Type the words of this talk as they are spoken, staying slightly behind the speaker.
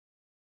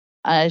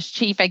As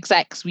chief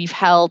execs, we've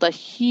held a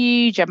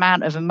huge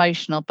amount of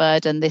emotional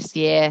burden this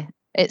year.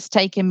 It's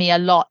taken me a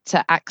lot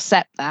to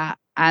accept that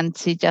and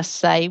to just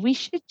say we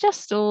should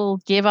just all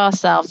give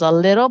ourselves a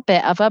little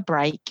bit of a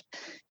break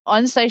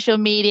on social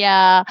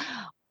media,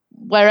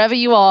 wherever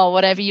you are,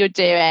 whatever you're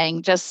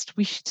doing.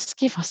 We should just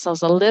give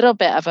ourselves a little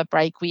bit of a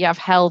break. We have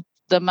held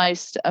the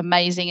most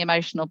amazing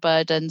emotional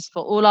burdens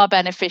for all our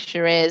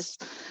beneficiaries.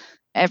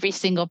 Every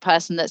single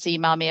person that's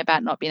emailed me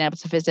about not being able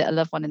to visit a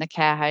loved one in a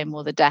care home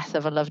or the death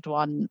of a loved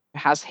one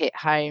has hit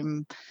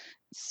home.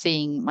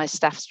 Seeing my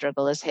staff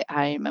struggle has hit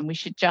home. And we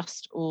should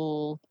just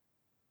all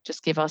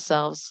just give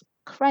ourselves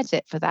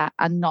credit for that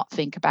and not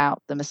think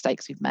about the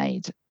mistakes we've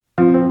made.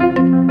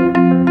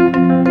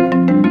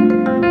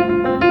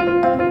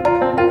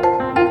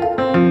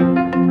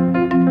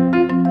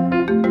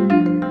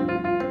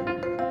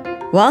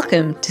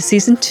 Welcome to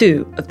Season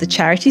 2 of the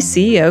Charity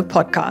CEO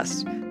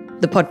podcast,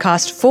 the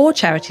podcast for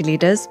charity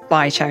leaders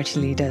by charity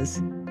leaders.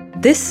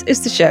 This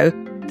is the show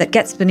that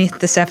gets beneath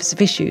the surface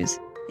of issues,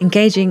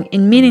 engaging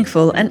in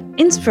meaningful and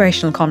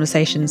inspirational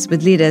conversations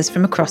with leaders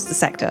from across the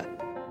sector.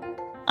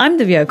 I'm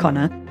Divya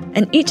O'Connor,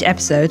 and each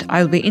episode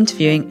I will be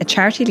interviewing a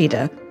charity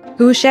leader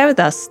who will share with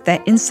us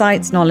their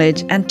insights,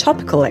 knowledge, and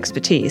topical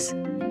expertise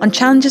on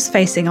challenges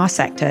facing our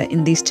sector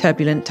in these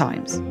turbulent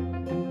times.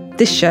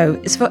 This show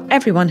is for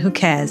everyone who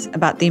cares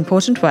about the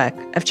important work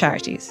of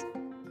charities.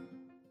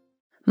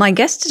 My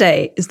guest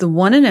today is the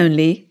one and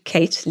only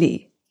Kate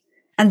Lee.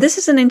 And this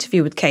is an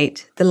interview with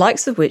Kate, the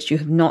likes of which you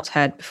have not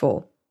heard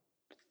before.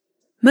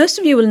 Most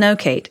of you will know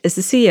Kate as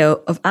the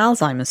CEO of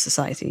Alzheimer's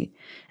Society.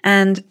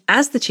 And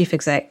as the chief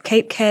exec,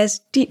 Kate cares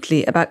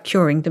deeply about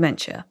curing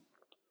dementia.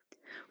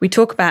 We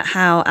talk about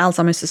how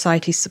Alzheimer's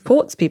Society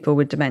supports people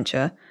with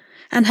dementia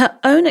and her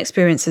own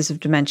experiences of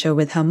dementia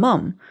with her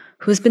mum,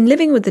 who has been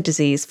living with the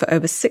disease for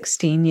over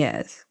 16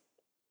 years.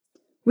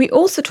 We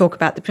also talk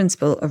about the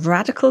principle of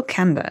radical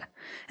candour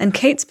and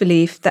Kate's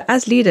belief that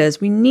as leaders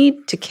we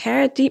need to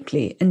care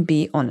deeply and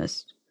be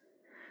honest.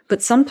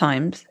 But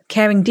sometimes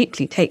caring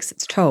deeply takes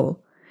its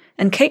toll,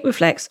 and Kate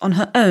reflects on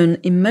her own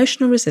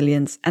emotional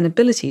resilience and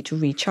ability to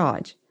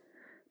recharge.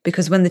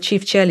 Because when the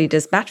chief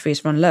cheerleader's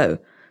batteries run low,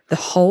 the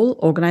whole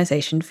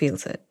organisation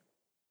feels it.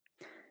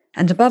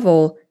 And above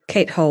all,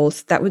 Kate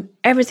holds that with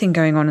everything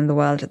going on in the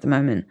world at the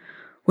moment,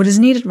 what is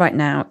needed right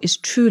now is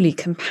truly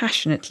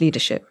compassionate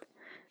leadership.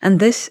 And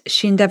this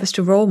she endeavours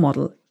to role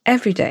model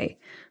every day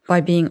by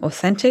being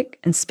authentic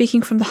and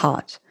speaking from the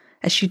heart,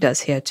 as she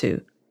does here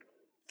too.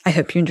 I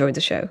hope you enjoyed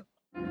the show.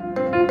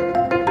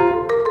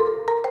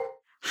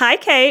 Hi,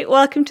 Kate.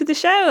 Welcome to the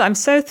show. I'm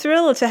so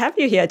thrilled to have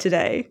you here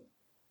today.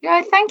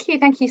 Yeah, thank you.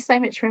 Thank you so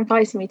much for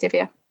inviting me,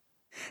 Divya.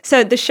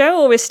 So the show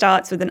always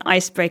starts with an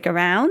icebreaker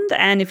round,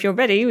 and if you're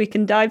ready, we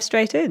can dive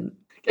straight in.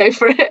 Go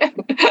for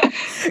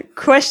it.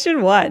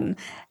 Question 1.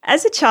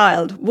 As a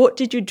child, what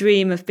did you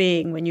dream of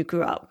being when you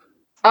grew up?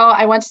 Oh,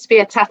 I wanted to be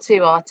a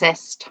tattoo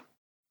artist.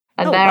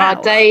 And there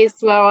are days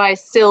where I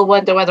still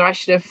wonder whether I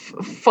should have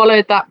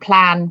followed that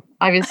plan.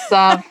 I was,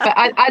 but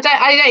I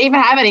don't even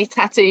have any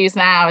tattoos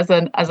now as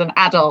an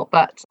adult.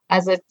 But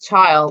as a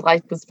child,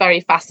 I was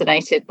very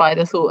fascinated by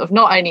the thought of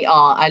not only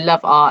art. I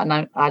love art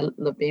and I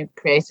love being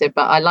creative,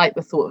 but I like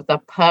the thought of the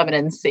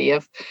permanency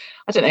of,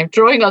 I don't know,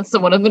 drawing on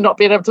someone and not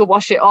being able to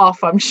wash it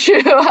off, I'm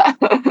sure.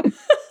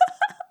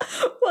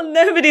 Well,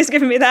 nobody's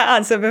given me that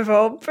answer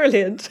before.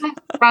 Brilliant.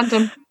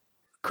 Random.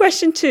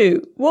 Question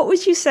 2. What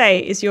would you say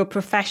is your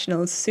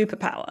professional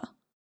superpower?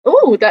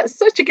 Oh, that's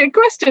such a good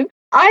question.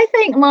 I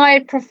think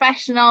my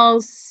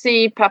professional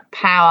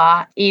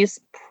superpower is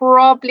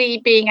probably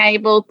being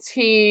able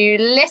to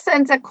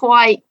listen to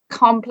quite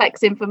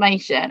complex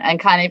information and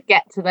kind of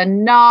get to the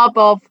nub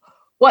of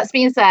what's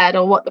being said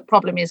or what the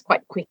problem is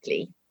quite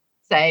quickly.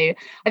 So I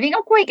think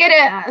I'm quite good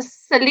at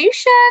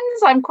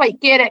solutions. I'm quite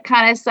good at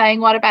kind of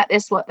saying, what about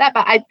this, what that?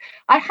 But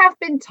I have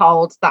been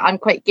told that I'm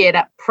quite good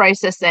at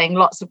processing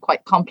lots of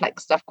quite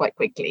complex stuff quite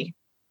quickly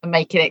and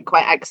making it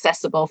quite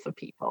accessible for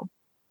people.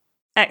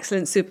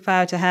 Excellent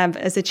superpower to have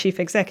as a chief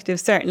executive,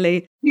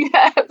 certainly.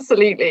 Yeah,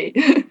 absolutely.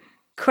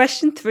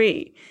 Question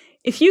 3.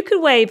 If you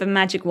could wave a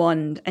magic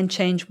wand and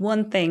change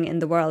one thing in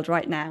the world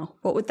right now,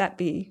 what would that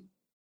be?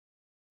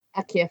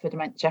 A cure for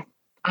dementia.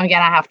 I'm going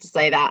to have to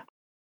say that.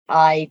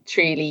 I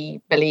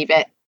truly believe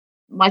it.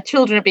 My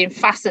children have been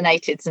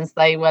fascinated since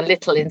they were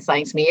little in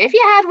saying to me, if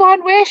you had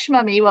one wish,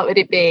 Mummy, what would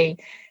it be?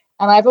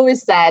 And I've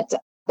always said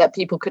that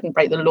people couldn't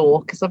break the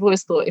law, because I've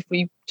always thought if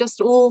we just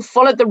all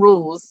followed the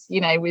rules,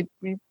 we'd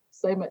be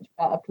so much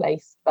better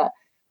place. But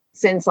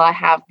since I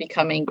have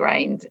become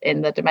ingrained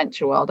in the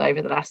dementia world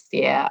over the last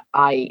year,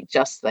 I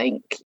just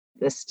think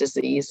this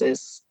disease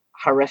is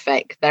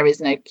horrific. There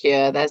is no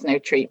cure. There's no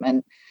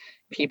treatment.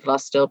 People are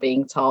still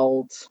being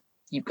told,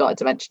 you've got a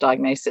dementia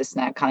diagnosis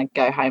now, kind of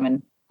go home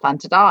and plan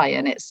to die.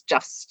 And it's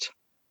just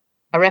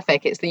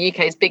horrific. It's the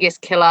UK's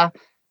biggest killer,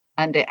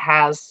 and it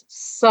has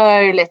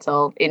so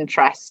little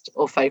interest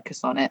or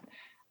focus on it.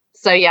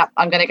 So yeah,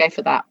 I'm going to go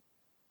for that.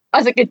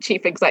 As a good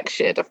chief exec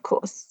should, of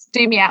course.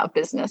 Do me out of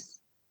business.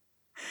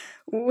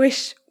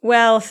 Wish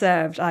well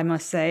served, I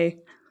must say.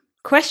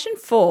 Question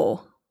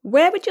 4.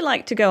 Where would you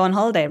like to go on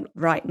holiday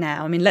right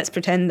now? I mean, let's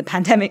pretend the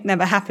pandemic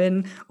never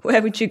happened.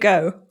 Where would you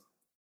go?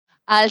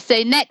 I'll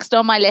say next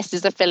on my list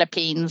is the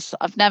Philippines.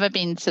 I've never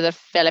been to the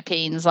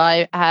Philippines.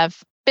 I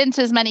have been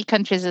to as many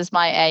countries as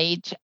my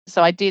age.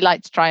 So I do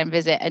like to try and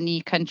visit a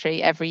new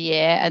country every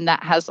year. And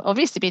that has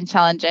obviously been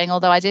challenging,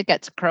 although I did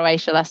get to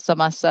Croatia last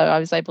summer. So I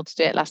was able to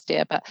do it last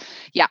year. But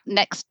yeah,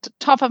 next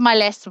top of my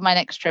list for my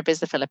next trip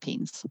is the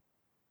Philippines.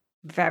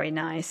 Very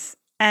nice.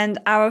 And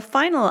our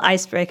final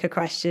icebreaker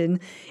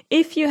question,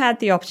 if you had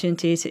the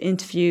opportunity to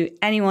interview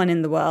anyone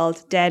in the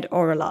world, dead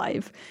or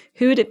alive,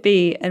 who would it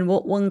be and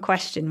what one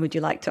question would you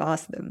like to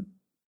ask them?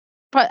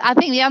 But I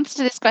think the answer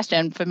to this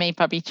question for me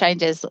probably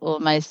changes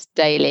almost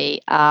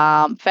daily.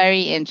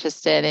 Very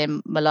interested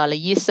in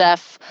Malala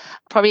Yousaf.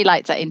 Probably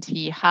like to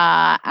interview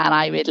her, and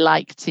I would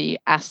like to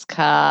ask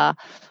her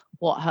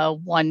what her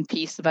one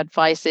piece of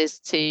advice is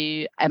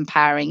to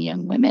empowering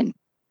young women.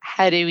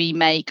 How do we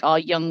make our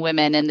young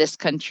women in this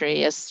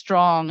country as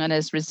strong and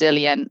as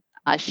resilient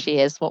as she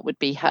is? What would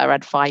be her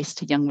advice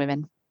to young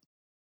women?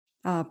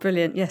 Ah,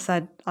 brilliant. Yes,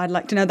 I'd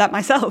like to know that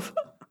myself.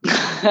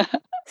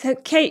 So,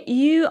 Kate,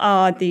 you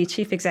are the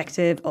chief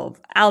executive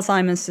of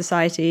Alzheimer's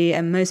Society,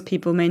 and most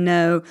people may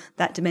know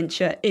that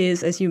dementia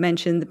is, as you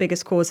mentioned, the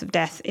biggest cause of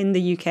death in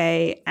the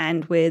UK.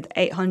 And with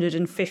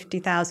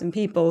 850,000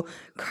 people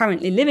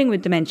currently living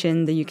with dementia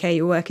in the UK,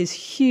 your work is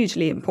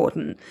hugely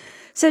important.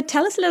 So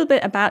tell us a little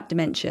bit about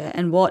dementia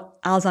and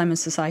what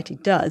Alzheimer's Society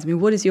does. I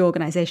mean, what is your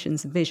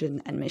organization's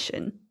vision and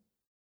mission?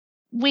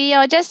 We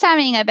are just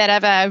having a bit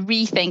of a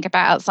rethink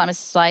about Alzheimer's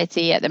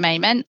Society at the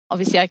moment.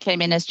 Obviously, I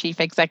came in as chief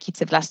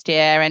executive last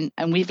year, and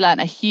we've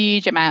learned a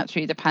huge amount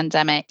through the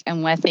pandemic.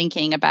 And we're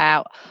thinking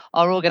about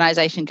our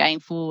organization going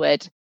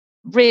forward.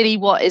 Really,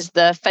 what is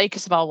the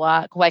focus of our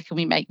work? Where can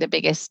we make the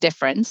biggest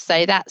difference?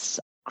 So that's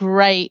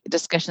great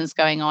discussions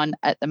going on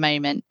at the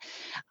moment.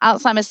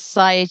 Alzheimer's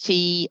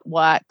Society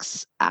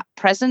works at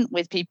present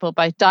with people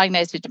both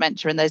diagnosed with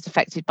dementia and those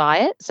affected by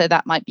it. So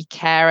that might be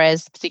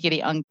carers,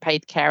 particularly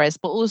unpaid carers,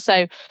 but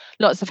also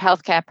lots of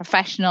healthcare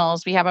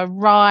professionals. We have a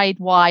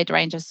wide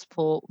range of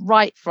support,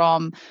 right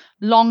from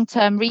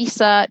long-term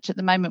research. At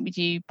the moment, we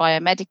do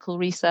biomedical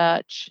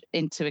research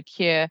into a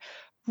cure,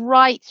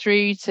 right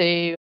through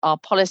to our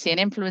policy and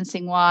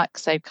influencing work.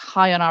 So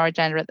high on our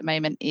agenda at the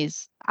moment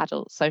is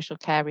adult social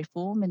care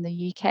reform in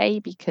the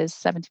UK, because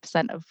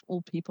 70% of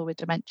all people with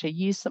dementia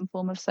use some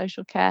form of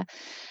social care,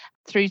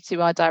 through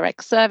to our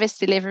direct service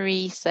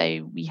delivery.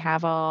 So we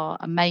have our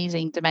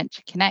amazing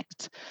Dementia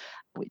Connect,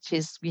 which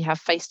is we have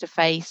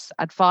face-to-face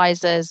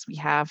advisors, we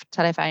have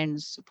telephone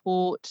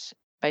support,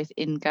 both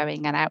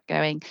ingoing and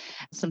outgoing.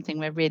 Something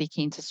we're really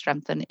keen to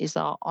strengthen is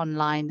our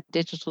online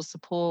digital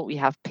support. We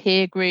have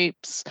peer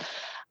groups.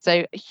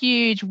 So a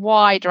huge,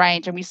 wide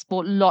range, and we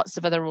support lots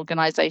of other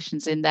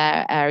organisations in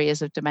their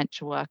areas of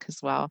dementia work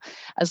as well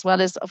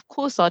as, of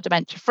course, our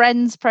Dementia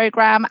Friends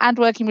programme and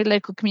working with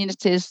local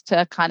communities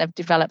to kind of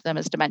develop them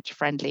as dementia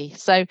friendly.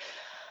 So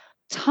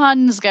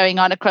tons going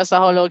on across the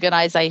whole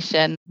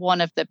organisation.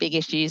 One of the big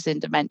issues in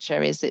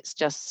dementia is it's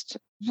just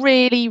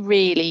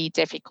really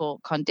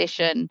difficult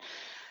condition.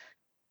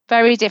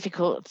 Very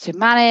difficult to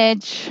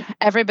manage.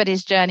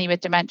 Everybody's journey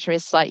with dementia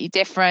is slightly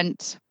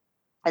different.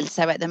 And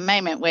so at the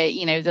moment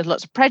there's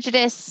lots of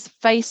prejudice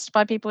faced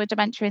by people with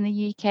dementia in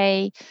the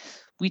UK.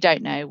 We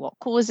don't know what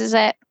causes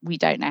it. We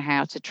don't know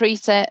how to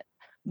treat it.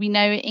 We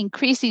know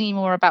increasingly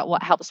more about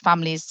what helps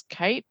families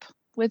cope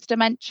with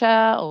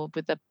dementia or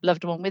with a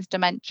loved one with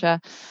dementia,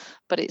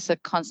 but it's a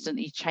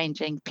constantly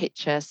changing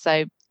picture.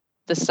 So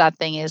the sad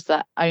thing is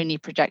that only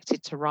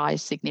projected to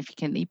rise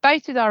significantly,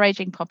 both with our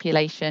aging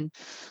population,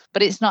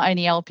 but it's not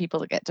only old people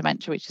that get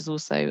dementia, which is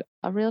also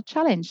a real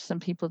challenge. Some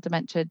people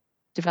dementia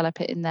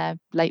develop it in their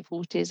late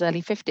 40s,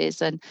 early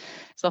 50s, and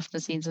it's often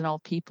seen as an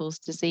old people's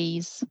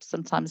disease.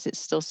 Sometimes it's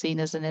still seen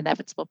as an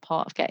inevitable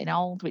part of getting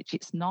old, which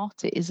it's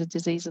not. It is a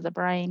disease of the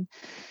brain.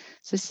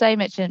 So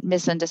much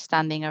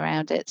misunderstanding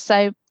around it.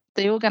 So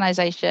the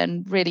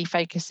organisation really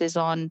focuses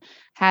on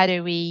how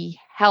do we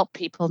help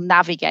people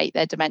navigate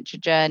their dementia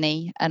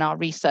journey, and our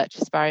research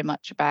is very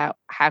much about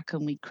how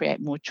can we create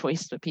more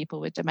choice for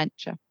people with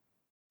dementia.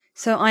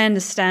 So I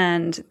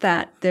understand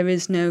that there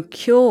is no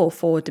cure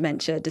for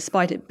dementia,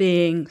 despite it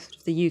being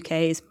the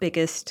UK's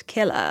biggest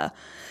killer.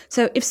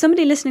 So if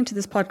somebody listening to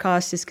this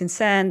podcast is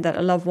concerned that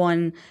a loved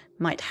one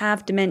might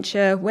have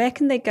dementia, where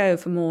can they go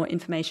for more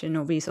information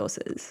or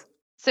resources?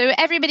 So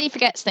everybody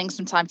forgets things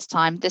from time to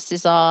time. This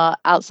is our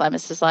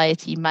Alzheimer's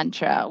Society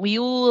mantra. We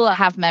all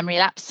have memory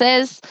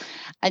lapses,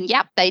 and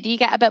yep, they do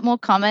get a bit more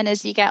common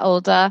as you get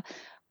older.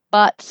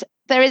 But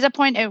there is a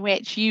point at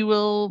which you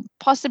will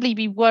possibly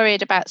be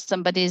worried about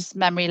somebody's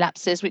memory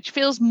lapses, which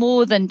feels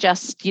more than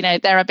just,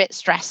 they're a bit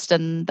stressed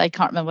and they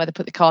can't remember where they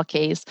put the car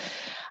keys.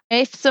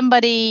 If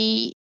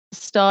somebody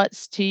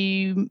starts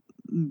to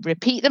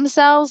repeat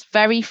themselves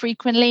very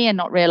frequently and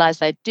not realize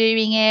they're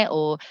doing it,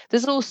 or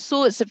there's all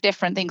sorts of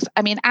different things.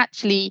 I mean,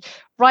 actually,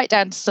 right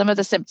down to some of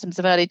the symptoms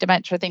of early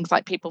dementia, things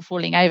like people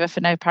falling over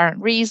for no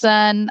apparent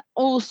reason,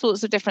 all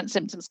sorts of different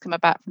symptoms come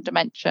about from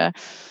dementia.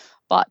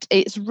 But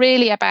it's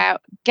really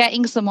about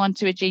getting someone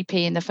to a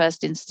GP in the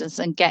first instance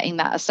and getting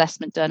that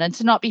assessment done, and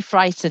to not be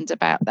frightened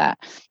about that.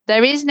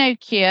 There is no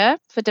cure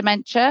for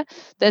dementia.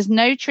 There's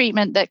no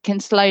treatment that can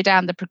slow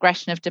down the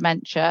progression of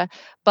dementia,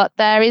 but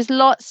there is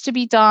lots to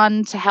be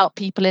done to help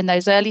people in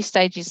those early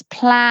stages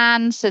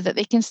plan so that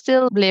they can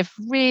still live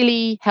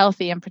really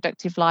healthy and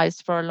productive lives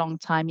for a long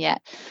time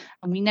yet.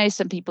 And we know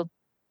some people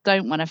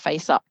don't want to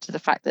face up to the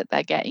fact that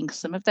they're getting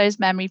some of those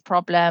memory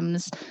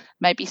problems,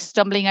 maybe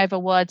stumbling over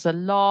words a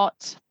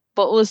lot,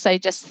 but also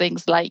just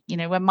things like,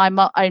 when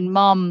my own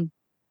mum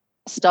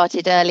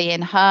started early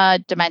in her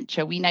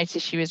dementia, we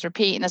noticed she was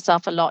repeating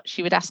herself a lot.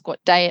 She would ask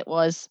what day it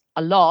was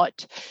a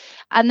lot.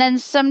 And then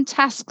some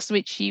tasks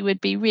which she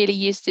would be really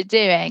used to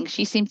doing,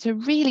 she seemed to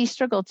really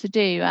struggle to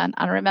do. And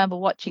I remember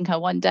watching her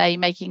one day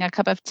making a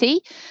cup of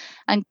tea,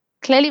 and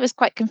clearly was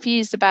quite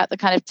confused about the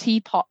kind of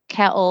teapot,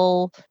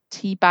 kettle,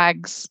 tea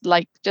bags,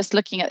 like just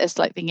looking at this,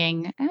 like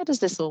thinking, how does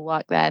this all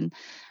work then?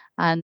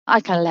 And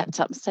I kind of leapt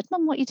up and said,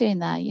 Mum, what are you doing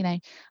there?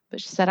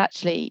 But she said,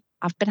 actually,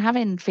 I've been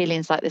having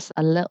feelings like this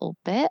a little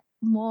bit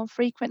more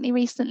frequently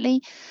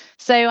recently.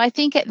 So I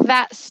think at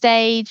that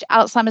stage,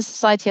 Alzheimer's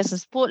Society has a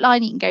support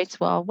line. You can go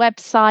to our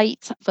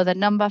website for the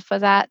number for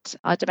that,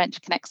 our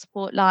Dementia Connect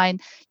support line.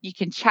 You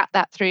can chat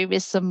that through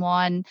with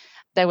someone.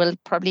 They will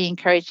probably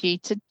encourage you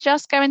to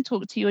just go and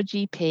talk to your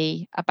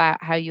GP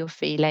about how you're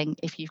feeling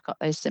if you've got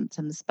those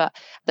symptoms. But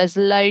there's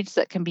loads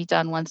that can be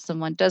done once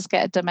someone does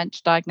get a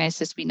dementia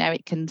diagnosis. We know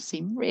it can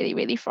seem really,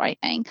 really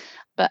frightening,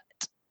 but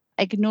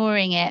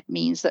ignoring it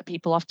means that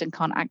people often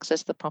can't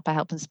access the proper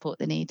help and support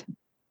they need.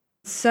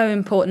 So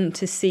important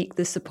to seek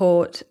the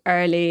support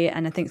early,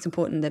 and I think it's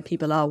important that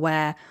people are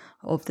aware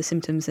of the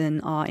symptoms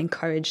and are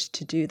encouraged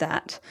to do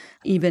that,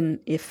 even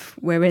if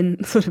we're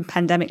in sort of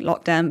pandemic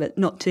lockdown, but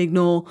not to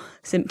ignore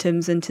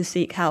symptoms and to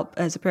seek help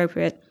as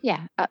appropriate.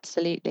 Yeah,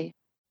 absolutely.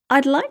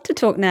 I'd like to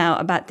talk now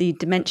about the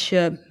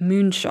dementia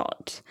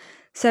moonshot.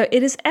 So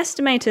it is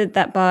estimated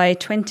that by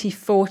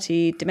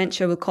 2040,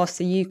 dementia will cost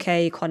the UK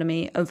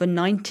economy over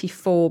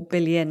 £94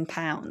 billion.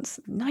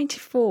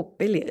 £94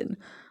 billion.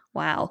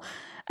 Wow.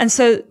 And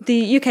so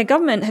the UK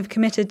government have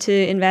committed to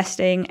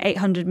investing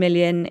 800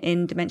 million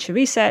in dementia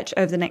research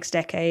over the next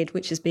decade,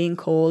 which is being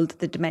called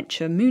the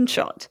Dementia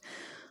Moonshot.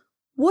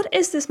 What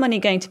is this money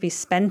going to be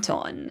spent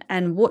on,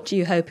 and what do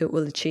you hope it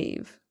will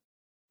achieve?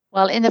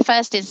 Well, in the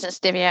first instance,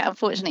 Divya,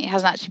 unfortunately, it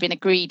hasn't actually been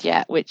agreed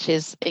yet, which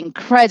is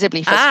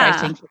incredibly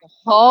frustrating for the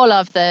whole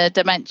of the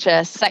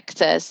dementia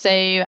sector.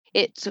 So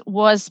it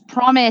was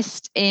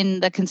promised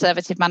in the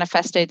Conservative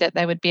manifesto that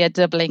there would be a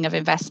doubling of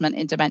investment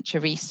in dementia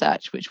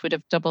research, which would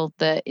have doubled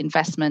the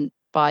investment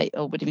would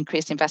have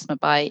increased investment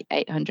by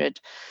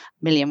 800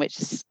 million, which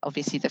is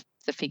obviously the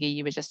figure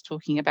you were just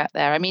talking about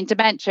there. I mean,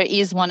 dementia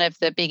is one of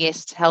the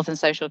biggest health and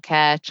social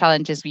care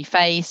challenges we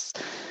face.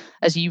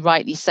 As you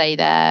rightly say,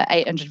 there are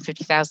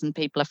 850,000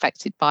 people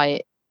affected by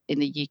it in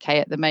the UK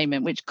at the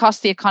moment, which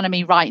costs the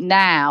economy right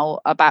now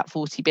about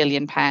 £40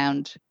 billion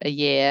a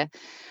year.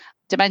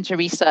 Dementia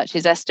research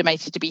is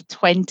estimated to be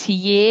 20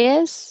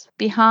 years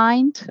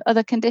behind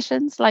other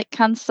conditions like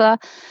cancer.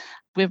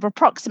 We're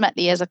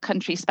approximately, as a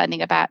country,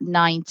 spending about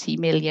 £90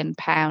 million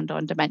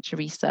on dementia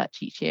research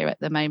each year at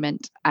the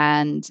moment,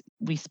 and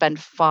we spend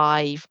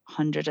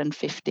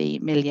 550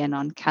 million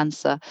on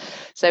cancer.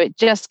 So it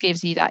just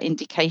gives you that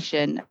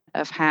indication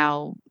of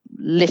how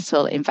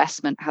little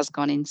investment has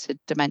gone into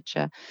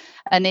dementia.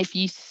 And if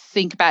you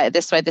think about it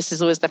this way, this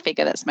is always the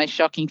figure that's most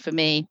shocking for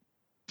me.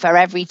 For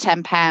every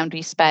 £10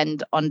 we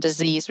spend on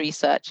disease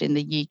research in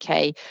the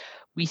UK,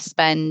 we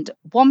spend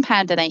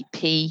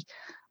 £1.08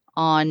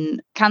 on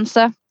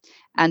cancer,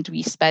 and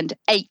we spend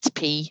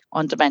 8p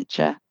on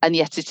dementia, and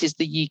yet it is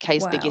the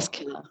UK's biggest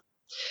killer.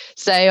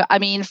 So, I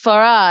mean, for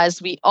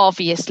us, we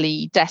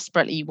obviously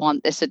desperately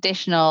want this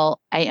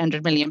additional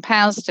 £800 million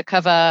to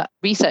cover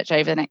research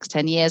over the next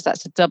 10 years.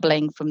 That's a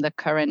doubling from the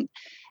current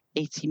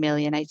 80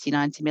 million, 80,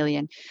 90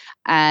 million.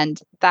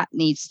 And that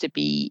needs to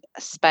be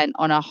spent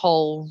on a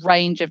whole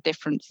range of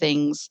different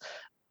things.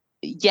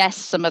 Yes,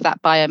 some of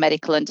that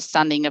biomedical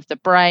understanding of the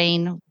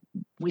brain.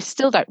 We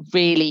still don't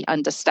really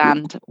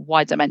understand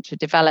why dementia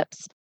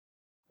develops.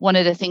 One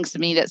of the things to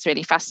me that's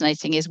really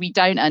fascinating is we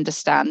don't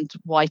understand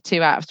why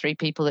 2 out of 3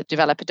 people that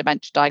develop a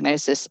dementia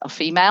diagnosis are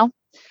female.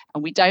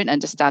 And we don't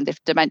understand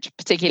if dementia,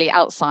 particularly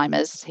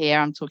Alzheimer's here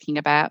I'm talking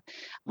about,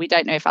 we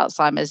don't know if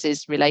Alzheimer's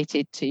is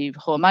related to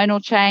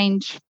hormonal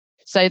change.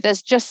 So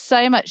there's just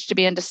so much to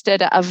be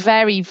understood at a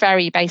very,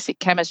 very basic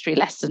chemistry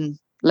lesson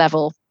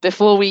level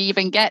before we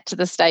even get to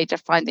the stage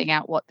of finding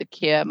out what the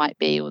cure might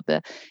be, or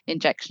the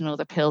injection or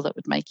the pill that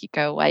would make it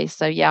go away.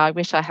 So yeah, I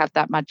wish I had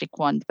that magic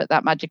wand, but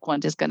that magic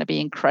wand is going to be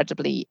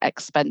incredibly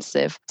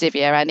expensive,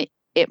 Divya, and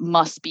it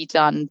must be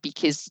done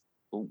because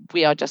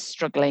we are just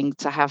struggling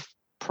to have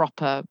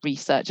proper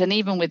research. And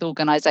even with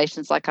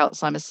organizations like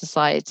Alzheimer's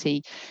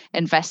Society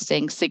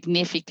investing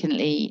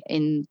significantly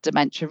in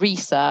dementia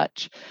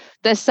research,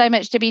 there's so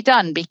much to be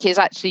done, because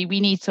actually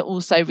we need to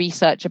also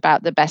research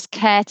about the best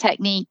care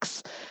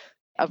techniques.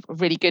 A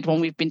really good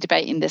one we've been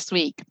debating this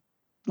week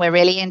We're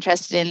really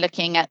interested in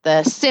looking at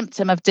the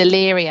symptom of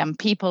delirium.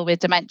 People with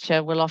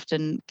dementia will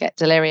often get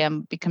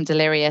delirium, become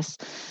delirious.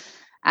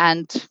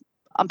 And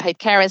unpaid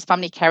carers,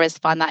 family carers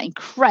find that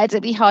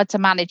incredibly hard to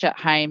manage at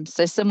home.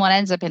 So someone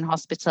ends up in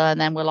hospital and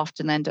then will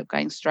often end up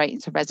going straight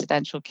into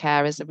residential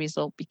care as a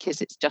result,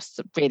 because it's just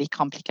really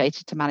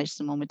complicated to manage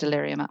someone with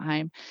delirium at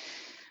home.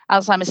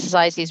 Alzheimer's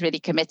Society is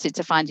really committed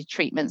to finding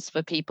treatments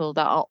for people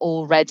that are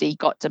already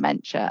got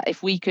dementia.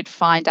 If we could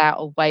find out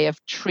a way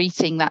of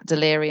treating that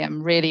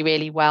delirium really,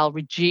 really well,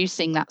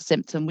 reducing that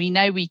symptom, we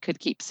know we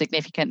could keep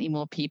significantly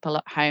more people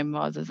at home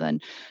rather than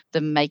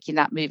them making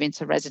that move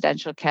into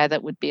residential care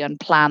that would be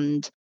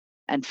unplanned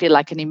and feel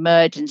like an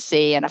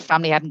emergency, and a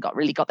family hadn't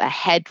really got their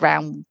head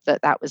round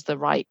that was the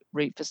right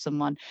route for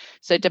someone.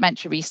 So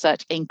dementia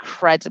research,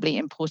 incredibly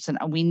important,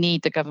 and we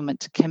need the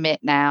government to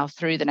commit now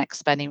through the next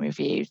spending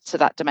review to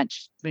that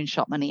dementia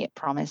moonshot money it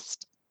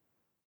promised.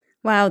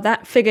 Wow,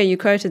 that figure you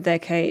quoted there,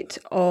 Kate,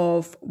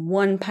 of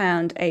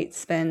 £1.8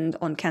 spend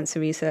on cancer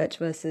research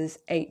versus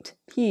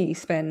 8p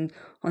spend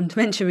on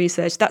dementia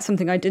research, that's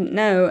something I didn't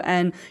know.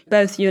 And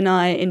both you and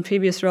I, in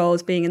previous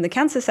roles being in the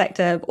cancer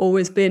sector, have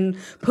always been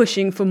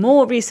pushing for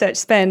more research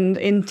spend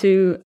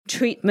into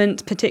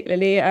treatment,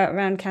 particularly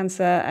around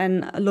cancer.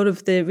 And a lot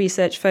of the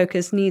research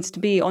focus needs to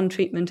be on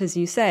treatment, as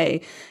you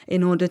say,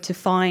 in order to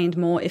find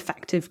more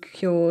effective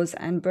cures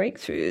and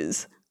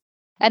breakthroughs.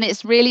 And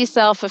it's really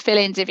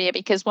self-fulfilling, Divya,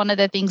 because one of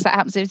the things that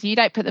happens is you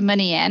don't put the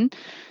money in.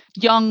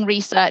 Young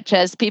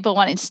researchers, people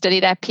wanting to study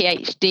their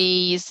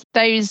PhDs,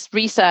 those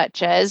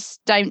researchers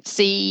don't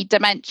see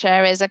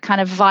dementia as a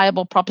kind of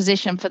viable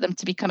proposition for them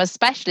to become a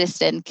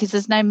specialist in, because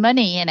there's no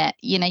money in it.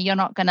 You know, you're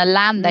not going to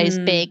land those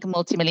big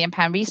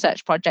multi-million-pound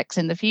research projects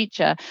in the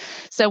future.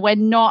 So we're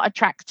not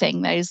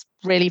attracting those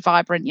really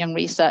vibrant young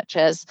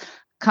researchers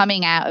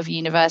coming out of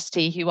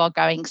university who are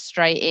going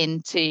straight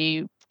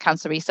into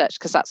cancer research,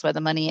 because that's where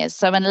the money is.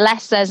 So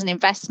unless there's an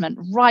investment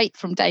right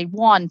from day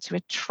one to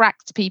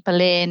attract people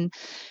in,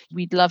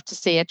 we'd love to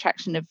see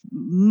attraction of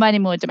many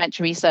more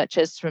dementia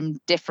researchers from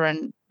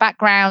different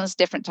backgrounds,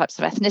 different types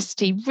of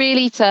ethnicity,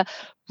 really to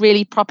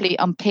really properly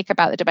unpick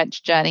about the dementia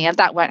journey. And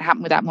that won't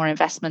happen without more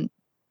investment.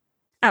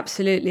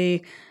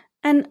 Absolutely.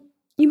 And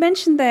you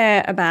mentioned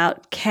there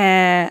about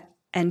care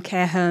and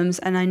care homes.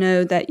 And I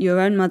know that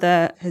your own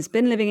mother has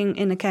been living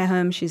in a care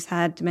home. She's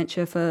had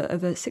dementia for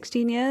over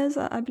 16 years,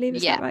 I believe.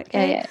 Is that right,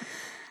 Kate?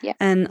 Yeah.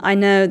 And I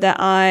know that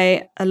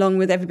I, along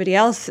with everybody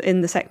else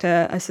in the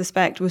sector, I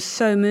suspect, was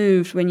so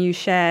moved when you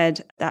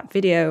shared that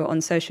video on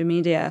social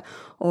media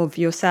of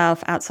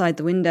yourself outside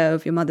the window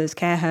of your mother's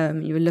care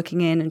home. You were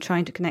looking in and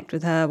trying to connect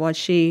with her while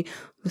she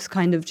was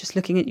kind of just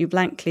looking at you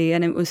blankly.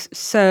 And it was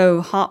so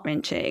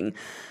heart-wrenching.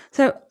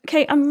 So,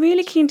 Kate, I'm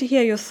really keen to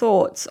hear your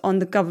thoughts on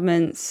the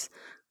government's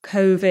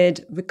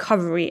COVID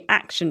recovery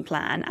action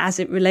plan as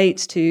it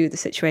relates to the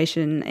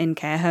situation in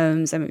care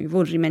homes. I mean, we've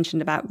already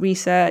mentioned about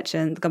research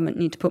and the government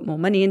need to put more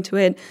money into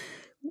it.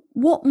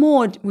 What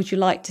more would you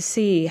like to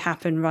see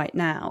happen right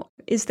now?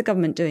 Is the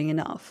government doing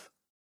enough?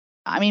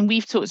 I mean,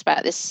 we've talked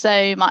about this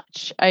so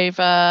much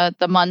over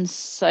the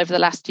months, over the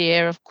last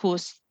year. Of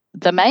course,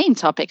 the main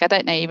topic, I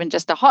don't know, even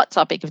just a hot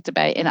topic of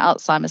debate in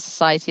Alzheimer's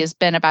Society has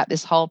been about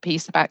this whole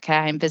piece about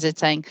care home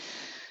visiting.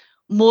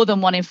 More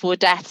than 1 in 4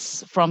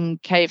 deaths from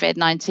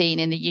COVID-19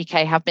 in the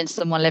UK have been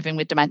someone living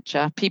with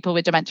dementia. People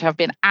with dementia have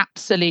been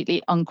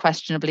absolutely,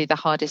 unquestionably the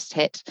hardest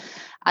hit.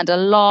 And a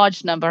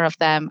large number of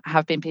them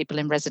have been people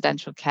in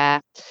residential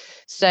care.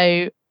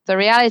 So the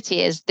reality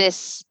is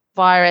this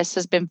virus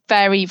has been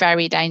very,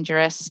 very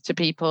dangerous to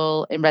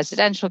people in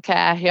residential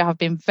care who have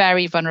been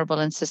very vulnerable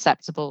and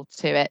susceptible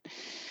to it.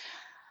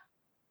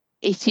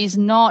 It is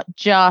not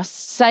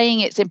just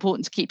saying it's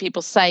important to keep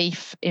people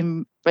safe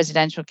in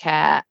residential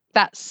care.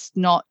 That's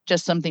not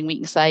just something we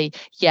can say,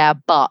 yeah,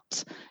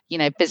 but,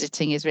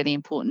 visiting is really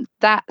important.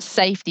 That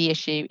safety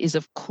issue is,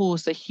 of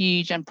course, a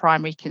huge and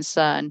primary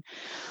concern.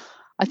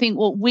 I think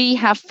what we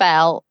have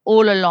felt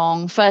all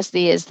along,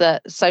 firstly, is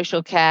that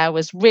social care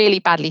was really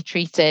badly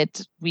treated.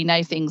 We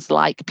know things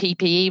like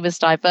PPE was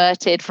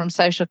diverted from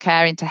social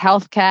care into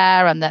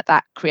healthcare, and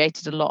that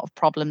created a lot of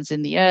problems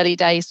in the early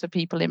days for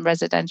people in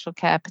residential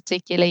care,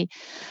 particularly.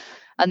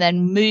 And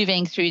then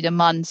moving through the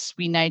months,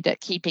 we know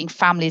that keeping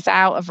families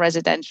out of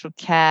residential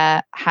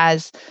care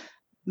has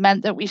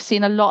meant that we've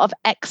seen a lot of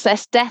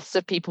excess deaths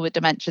of people with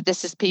dementia.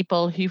 This is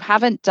people who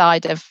haven't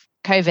died of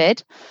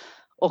COVID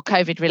or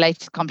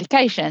COVID-related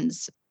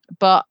complications,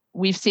 but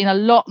we've seen a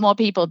lot more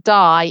people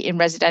die in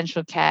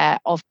residential care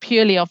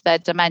purely of their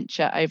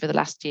dementia over the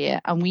last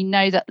year. And we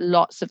know that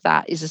lots of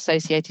that is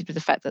associated with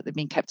the fact that they've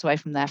been kept away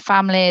from their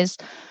families,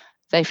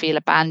 they feel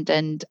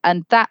abandoned,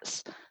 and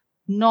that's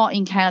not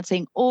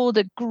counting all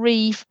the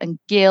grief and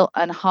guilt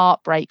and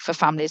heartbreak for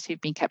families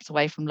who've been kept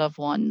away from loved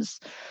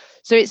ones.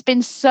 So it's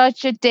been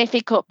such a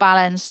difficult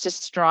balance to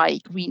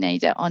strike. We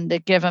need it on the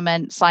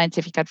government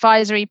scientific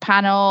advisory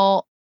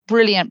panel,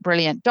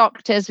 brilliant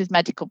doctors with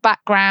medical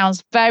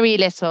backgrounds, very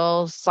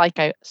little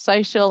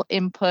psychosocial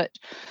input.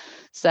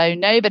 So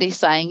nobody's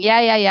saying,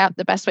 yeah,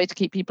 the best way to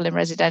keep people in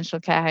residential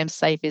care homes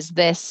safe is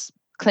this.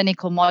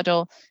 clinical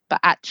model, but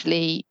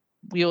actually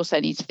we also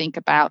need to think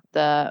about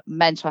the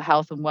mental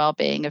health and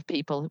well-being of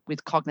people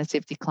with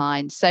cognitive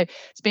decline. So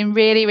it's been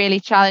really, really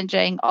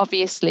challenging.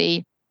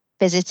 Obviously,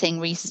 visiting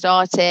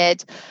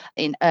restarted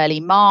in early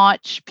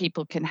March.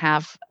 People can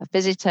have a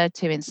visitor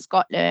to in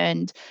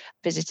Scotland.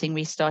 Visiting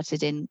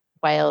restarted in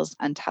Wales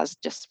and has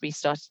just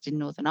restarted in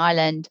Northern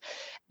Ireland.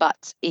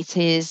 But it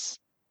is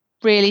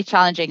really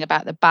challenging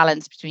about the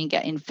balance between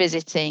getting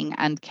visiting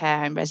and care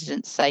home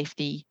resident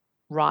safety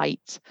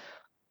right.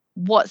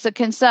 What's a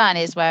concern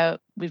is where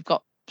we've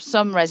got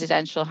some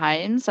residential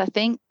homes, I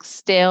think,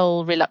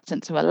 still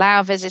reluctant to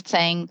allow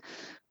visiting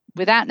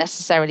without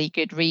necessarily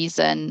good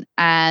reason,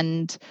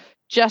 and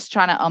just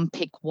trying to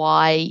unpick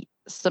why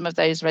some of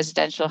those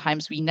residential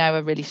homes we know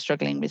are really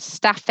struggling with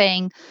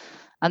staffing,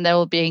 and there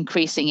will be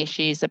increasing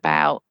issues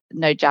about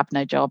no jab,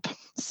 no job.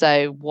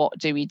 So what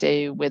do we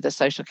do with a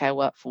social care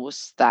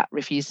workforce that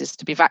refuses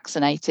to be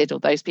vaccinated, or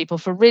those people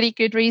for really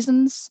good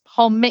reasons,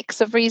 whole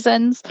mix of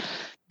reasons,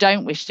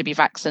 don't wish to be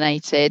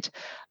vaccinated?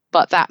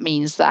 But that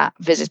means that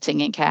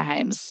visiting in care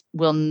homes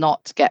will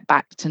not get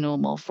back to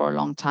normal for a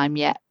long time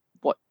yet.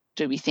 What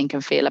do we think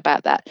and feel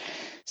about that?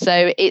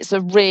 So it's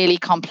a really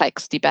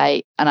complex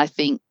debate. And I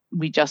think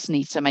we just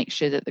need to make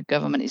sure that the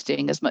government is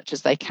doing as much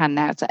as they can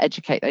now to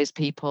educate those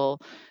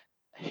people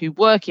who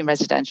work in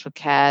residential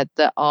care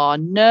that are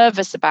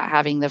nervous about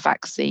having the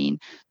vaccine.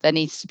 There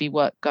needs to be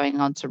work going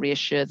on to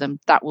reassure them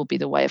that will be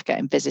the way of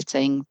getting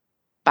visiting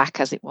back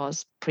as it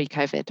was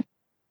pre-COVID.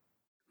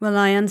 Well,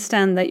 I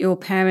understand that your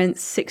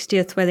parents'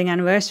 60th wedding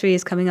anniversary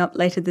is coming up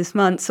later this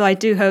month, so I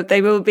do hope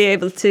they will be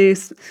able to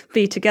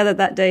be together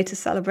that day to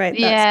celebrate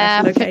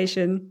that special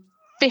occasion.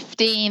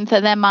 15th,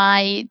 and then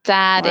my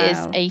dad is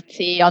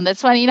 80 on the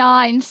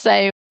 29th.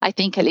 So I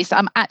think at least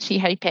I'm actually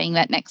hoping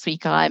that next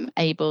week I'm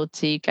able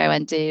to go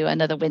and do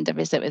another window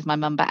visit with my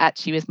mum, but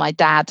actually with my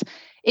dad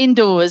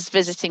indoors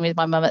visiting with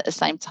my mum at the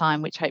same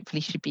time, which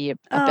hopefully should be a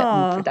bit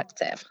more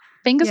productive.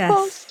 Fingers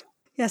crossed.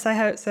 Yes, I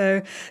hope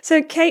so.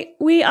 So, Kate,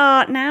 we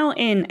are now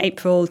in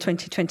April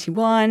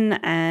 2021,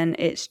 and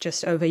it's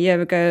just over a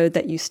year ago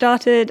that you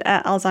started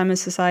at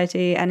Alzheimer's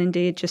Society, and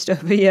indeed just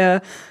over a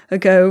year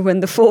ago when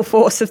the full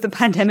force of the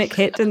pandemic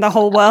hit and the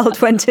whole world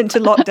went into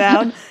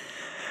lockdown.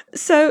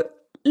 So,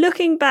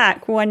 looking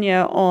back 1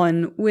 year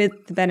on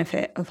with the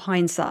benefit of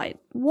hindsight,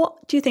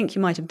 what do you think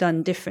you might have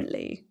done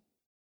differently?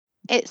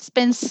 It's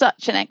been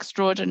such an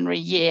extraordinary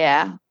year.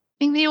 I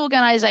think the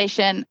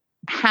organisation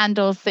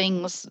handled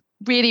things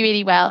really,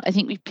 really well. I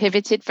think we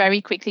pivoted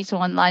very quickly to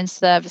online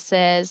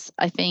services.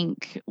 I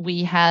think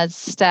we had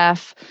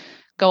staff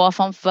go off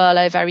on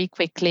furlough very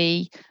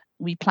quickly.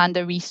 We planned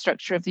a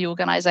restructure of the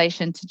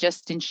organisation to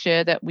just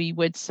ensure that we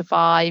would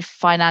survive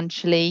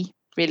financially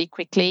really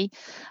quickly.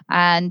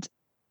 And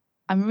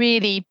I'm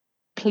really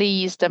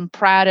pleased and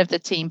proud of the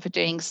team for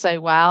doing so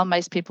well.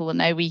 Most people will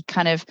know we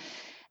kind of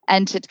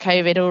entered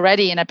COVID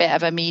already in a bit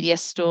of a media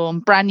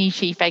storm, brand new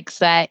chief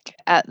exec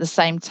at the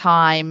same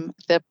time.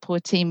 The poor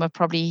team were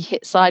probably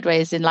hit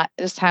sideways in like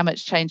just how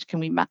much change can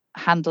we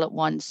handle at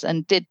once,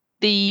 and did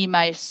the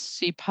most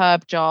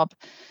superb job.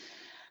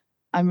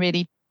 I'm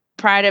really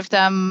proud of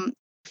them.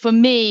 For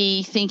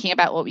me, thinking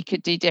about what we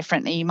could do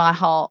differently, my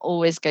heart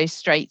always goes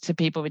straight to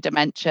people with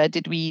dementia.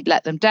 Did we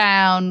let them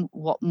down?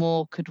 What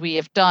more could we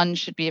have done?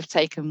 Should we have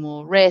taken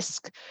more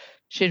risk?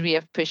 Should we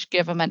have pushed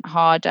government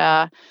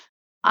harder?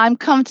 I'm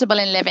comfortable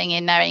in living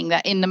in knowing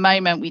that in the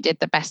moment we did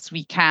the best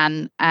we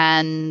can,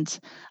 and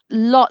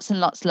lots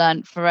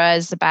learned for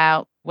us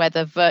about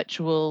whether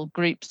virtual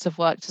groups have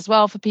worked as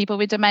well for people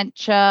with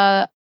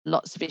dementia.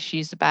 Lots of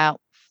issues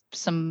about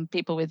some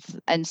people with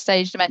end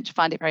stage dementia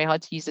find it very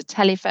hard to use a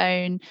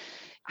telephone.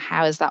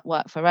 How has that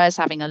worked for us,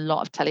 having a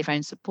lot of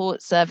telephone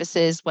support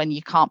services when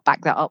you can't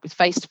back that up with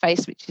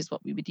face-to-face, which is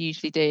what we would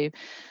usually do.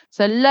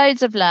 So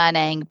loads of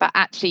learning, but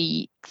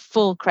actually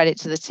full credit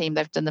to the team.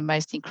 They've done the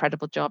most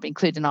incredible job,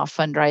 including our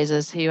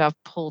fundraisers who have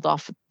pulled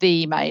off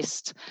the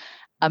most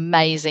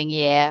amazing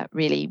year.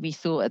 Really, we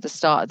thought at the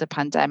start of the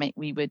pandemic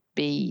we would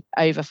be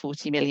over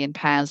 £40 million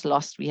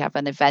lost. We have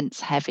an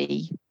events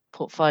heavy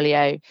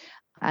portfolio,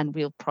 and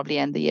we'll probably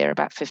end the year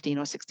about 15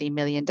 or 16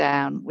 million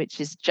down,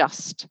 which is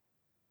just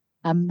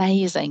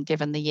amazing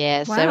given the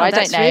year. Wow, so I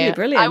don't know. Really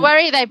brilliant. I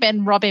worry they've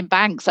been robbing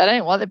banks. I don't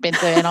know what they've been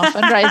doing. Our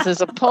fundraisers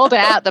have pulled it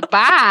out the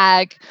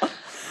bag.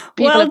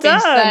 People have been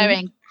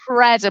so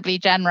incredibly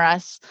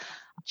generous.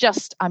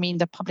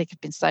 The public have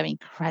been so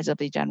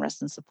incredibly generous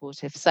and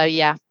supportive. So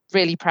yeah,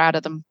 really proud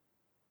of them.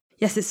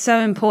 Yes, it's so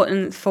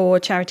important for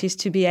charities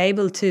to be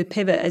able to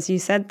pivot, as you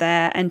said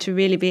there, and to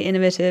really be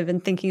innovative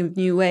and thinking of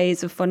new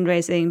ways of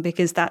fundraising,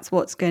 because that's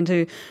what's going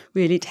to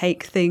really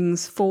take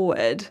things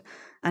forward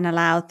and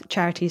allow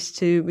charities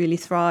to really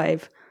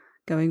thrive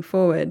going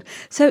forward.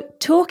 So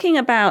talking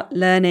about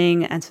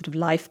learning and sort of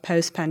life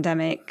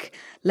post-pandemic,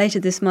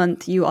 Later this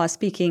month, you are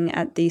speaking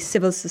at the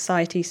Civil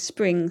Society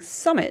Spring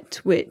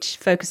Summit, which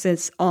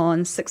focuses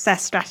on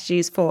success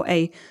strategies for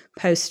a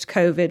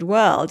post-COVID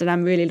world. And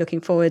I'm really looking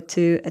forward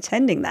to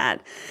attending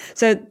that.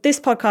 So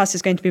this podcast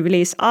is going to be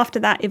released after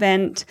that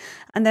event.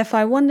 And therefore,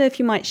 I wonder if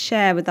you might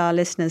share with our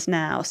listeners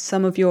now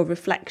some of your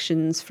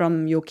reflections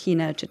from your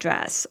keynote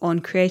address on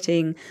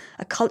creating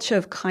a culture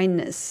of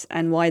kindness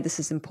and why this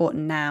is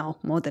important now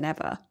more than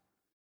ever.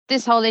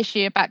 This whole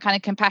issue about kind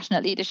of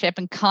compassionate leadership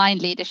and kind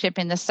leadership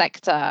in the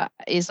sector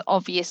is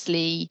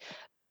obviously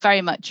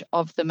very much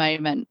of the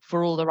moment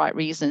for all the right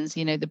reasons.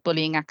 You know, the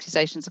bullying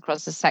accusations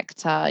across the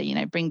sector, you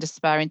know, bring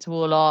despair into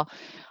all our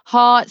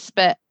hearts.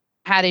 But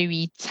how do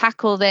we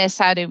tackle this?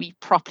 How do we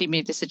properly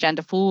move this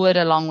agenda forward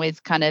along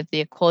with kind of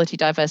the equality,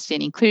 diversity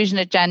and inclusion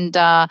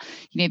agenda?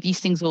 You know, these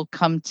things all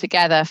come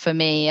together for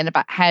me, and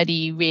about how do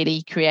you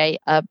really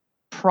create a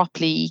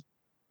properly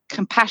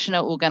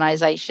compassionate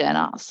organization.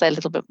 I'll say a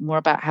little bit more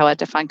about how I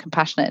define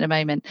compassionate in a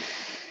moment.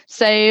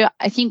 So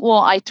I think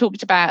what I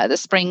talked about at the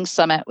Spring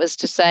Summit was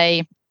to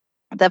say,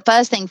 the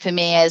first thing for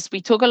me is we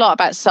talk a lot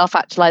about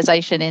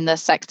self-actualization in the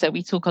sector.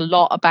 We talk a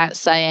lot about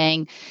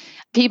saying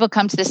people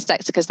come to this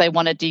sector because they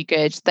want to do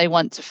good. They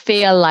want to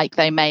feel like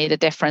they made a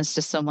difference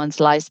to someone's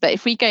lives. But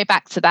if we go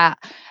back to that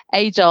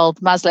age-old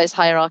Maslow's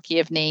hierarchy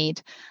of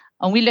need,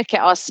 and we look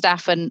at our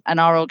staff and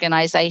our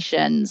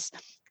organizations,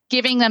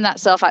 giving them that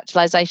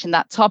self-actualization,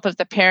 that top of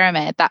the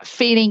pyramid, that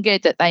feeling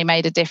good that they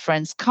made a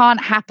difference,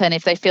 can't happen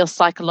if they feel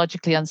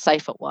psychologically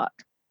unsafe at work.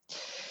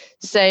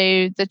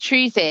 So the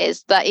truth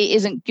is that it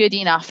isn't good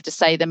enough to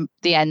say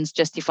the ends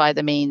justify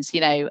the means.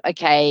 You know,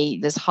 okay,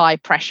 there's high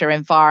pressure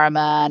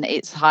environment,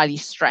 it's highly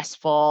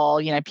stressful,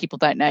 you know, people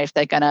don't know if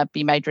they're going to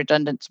be made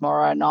redundant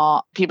tomorrow or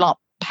not, people aren't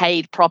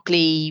paid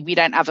properly, we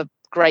don't have a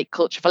great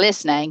culture for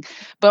listening,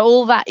 but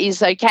all that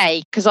is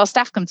okay because our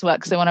staff come to work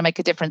because they want to make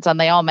a difference, and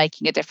they are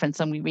making a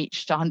difference, and we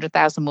reached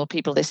 100,000 more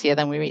people this year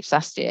than we reached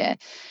last year.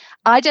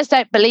 I just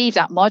don't believe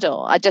that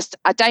model. I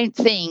don't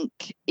think,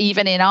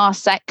 even in our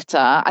sector,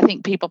 I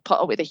think people put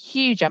up with a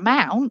huge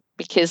amount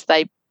because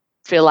they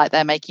feel like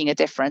they're making a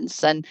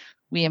difference, and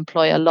we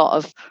employ a lot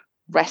of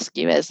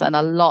rescuers and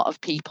a lot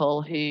of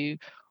people who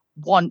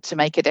want to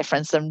make a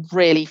difference and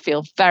really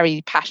feel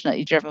very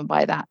passionately driven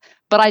by that.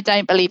 But I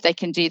don't believe they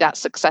can do that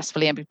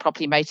successfully and be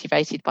properly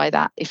motivated by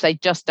that if they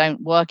just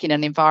don't work in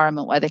an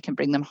environment where they can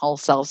bring them whole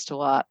selves to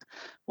work,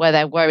 where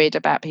they're worried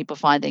about people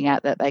finding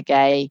out that they're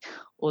gay,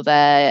 or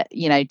they,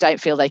 you know, don't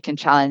feel they can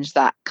challenge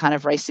that kind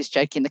of racist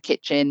joke in the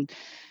kitchen.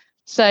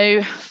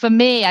 So for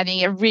me, I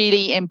think it's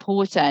really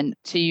important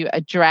to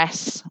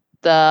address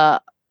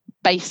the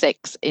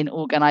basics in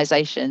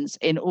organizations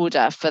in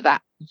order for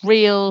that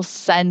real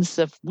sense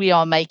of we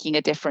are making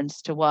a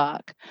difference to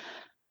work.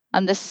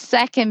 And the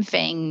second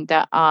thing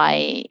that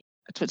I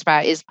talked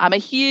about is I'm a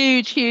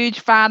huge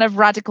fan of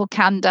radical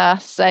candor.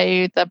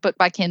 So the book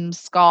by Kim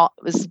Scott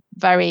was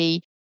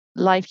very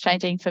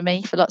life-changing for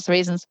me for lots of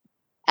reasons.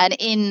 And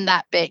in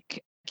that book,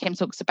 Kim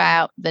talks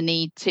about the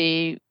need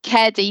to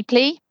care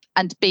deeply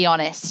and be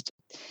honest.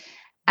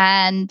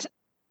 And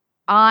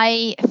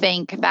I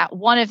think that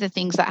one of the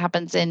things that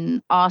happens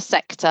in our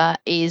sector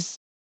is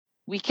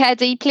we care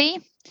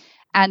deeply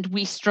and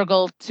we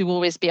struggle to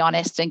always be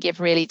honest and give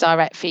really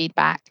direct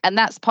feedback. And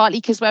that's partly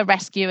because we're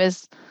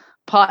rescuers,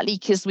 partly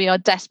because we are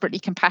desperately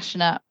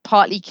compassionate,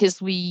 partly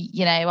because we,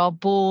 you know, are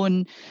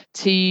born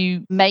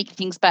to make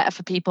things better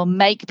for people,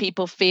 make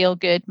people feel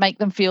good, make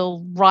them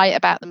feel right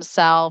about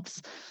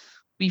themselves.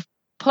 We've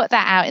put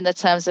that out in the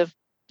terms of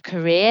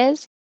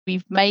careers.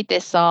 We've made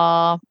this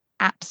our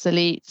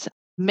absolute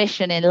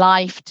mission in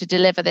life to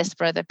deliver this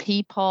for other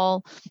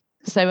people.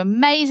 So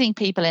amazing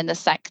people in the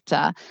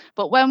sector.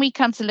 But when we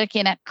come to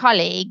looking at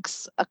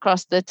colleagues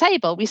across the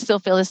table, we still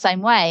feel the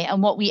same way.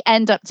 And what we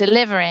end up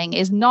delivering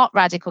is not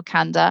radical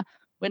candor.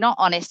 We're not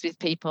honest with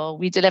people.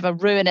 We deliver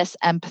ruinous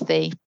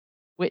empathy,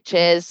 which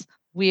is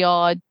we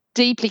are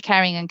deeply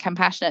caring and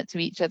compassionate to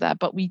each other,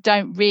 but we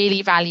don't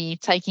really value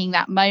taking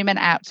that moment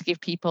out to give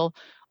people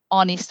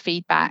honest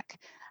feedback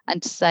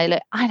and to say,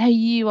 look, I know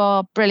you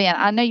are brilliant.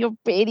 I know you're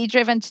really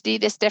driven to do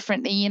this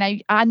differently. You know,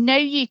 I know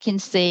you can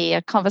see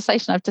a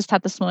conversation I've just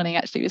had this morning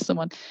actually with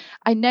someone.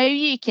 I know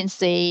you can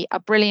see a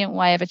brilliant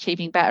way of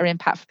achieving better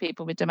impact for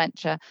people with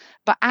dementia,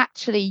 but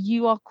actually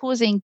you are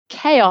causing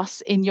chaos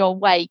in your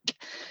wake.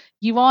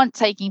 You aren't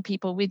taking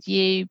people with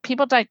you.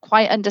 People don't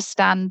quite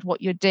understand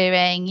what you're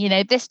doing. You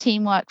know, this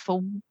team worked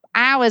for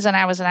hours and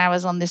hours and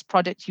hours on this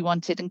product you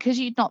wanted, and because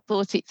you'd not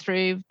thought it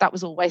through, that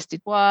was all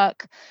wasted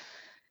work.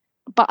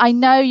 But I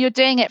know you're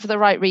doing it for the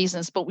right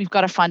reasons, but we've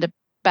got to find a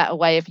better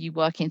way of you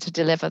working to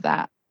deliver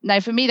that.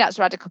 Now, for me, that's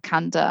radical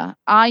candor.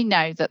 I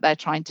know that they're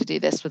trying to do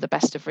this for the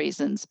best of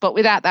reasons, but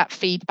without that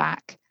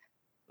feedback,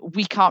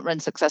 we can't run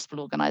successful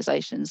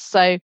organizations.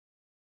 So,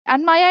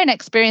 and my own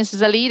experience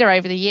as a leader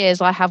over the years,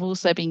 I have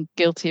also been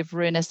guilty of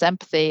ruinous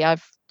empathy.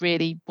 I've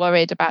really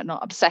worried about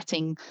not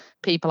upsetting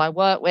people I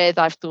work with.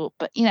 I've thought,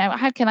 but you know,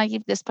 how can I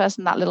give this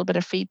person that little bit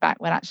of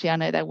feedback when actually I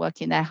know they're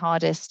working their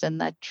hardest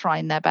and they're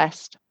trying their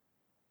best?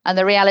 And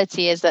the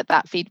reality is that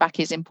that feedback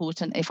is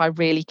important. If I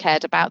really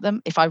cared about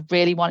them, if I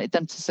really wanted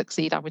them to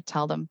succeed, I would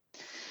tell them.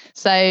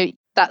 So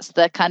that's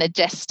the kind of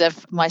gist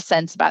of my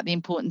sense about the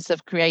importance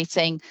of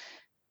creating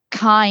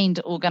kind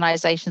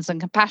organizations and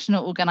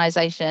compassionate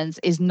organizations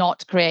is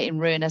not creating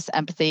ruinous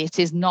empathy. It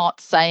is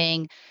not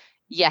saying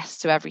yes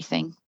to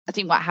everything. I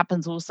think what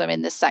happens also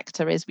in this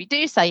sector is we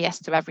do say yes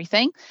to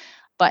everything,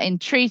 but in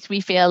truth,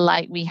 we feel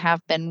like we have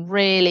been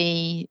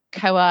really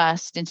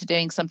coerced into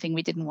doing something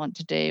we didn't want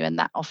to do. And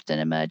that often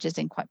emerges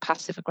in quite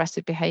passive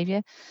aggressive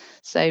behavior.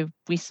 So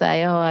we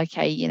say, oh,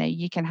 okay,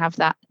 you can have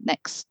that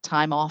next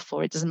time off,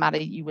 or it doesn't matter,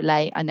 you were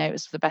late. I know it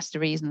was for the best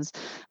of reasons.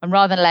 And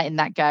rather than letting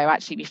that go,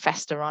 actually we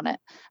fester on it.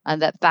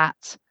 And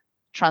that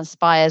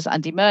transpires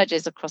and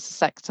emerges across the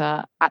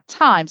sector at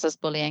times as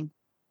bullying.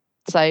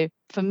 So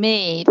for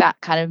me, that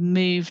kind of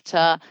move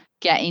to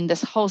getting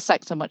this whole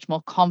sector much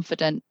more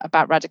confident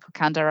about radical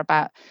candor,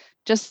 about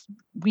just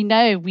we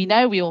know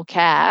we all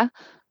care,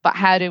 but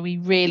how do we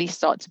really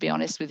start to be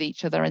honest with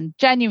each other and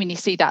genuinely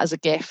see that as a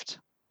gift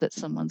that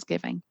someone's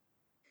giving?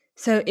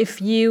 So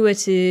if you were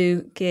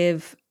to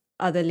give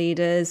other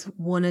leaders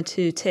one or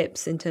two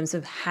tips in terms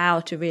of how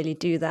to really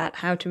do that,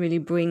 how to really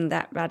bring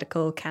that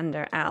radical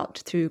candor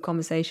out through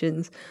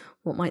conversations,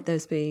 what might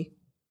those be?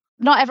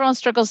 Not everyone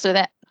struggles with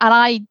it. And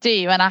I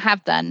do, and I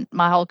have done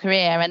my whole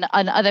career. And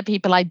other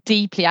people I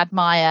deeply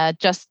admire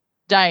just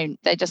don't.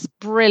 They're just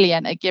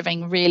brilliant at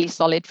giving really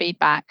solid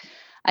feedback.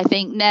 I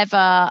think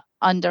never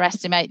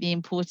underestimate the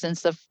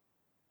importance of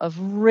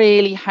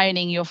really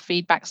honing your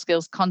feedback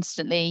skills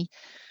constantly.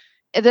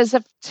 There's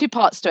two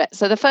parts to it.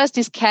 So the first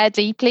is care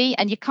deeply,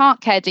 and you can't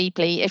care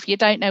deeply if you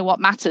don't know what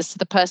matters to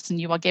the person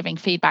you are giving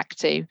feedback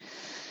to.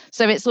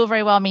 So it's all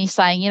very well me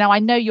saying, I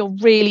know you're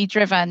really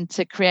driven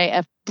to create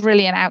a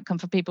brilliant outcome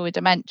for people with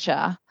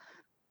dementia.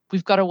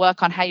 We've got to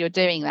work on how you're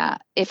doing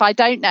that. If I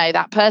don't know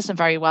that person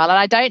very well, and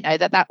I don't know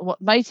that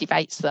what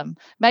motivates them,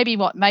 maybe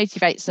what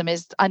motivates them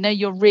is I know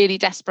you're really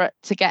desperate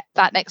to get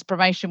that next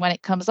promotion when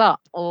it comes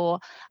up, or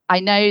I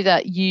know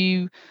that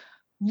you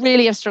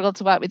really have struggled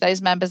to work with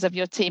those members of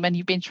your team and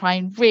you've been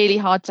trying really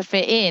hard to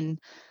fit in.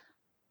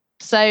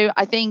 So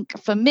I think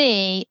for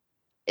me,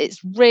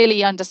 it's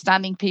really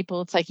understanding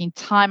people, taking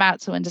time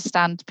out to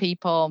understand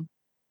people.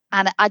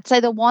 And I'd say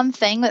the one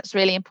thing that's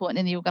really important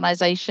in the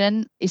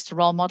organization is to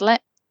role model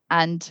it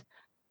and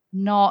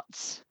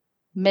not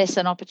miss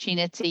an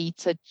opportunity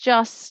to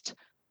just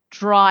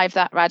drive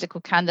that radical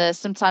candor.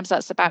 Sometimes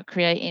that's about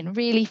creating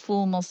really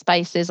formal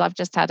spaces. I've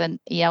just had an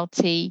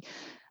ELT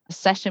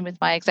session with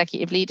my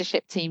executive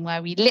leadership team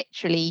where we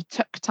literally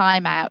took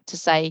time out to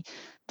say,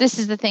 this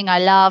is the thing I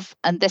love,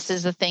 and this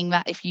is the thing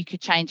that if you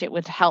could change it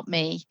would help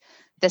me.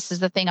 This is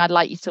the thing I'd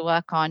like you to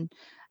work on.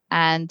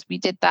 And we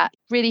did that,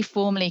 really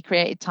formally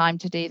created time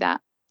to do that.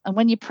 And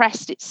when you're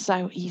pressed, it's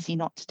so easy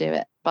not to do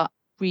it, but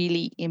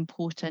really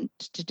important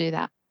to do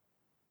that.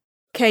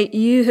 Kate,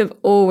 you have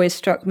always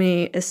struck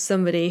me as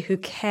somebody who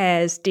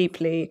cares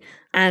deeply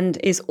and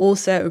is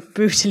also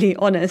brutally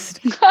honest.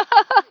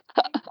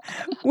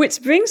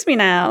 Which brings me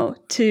now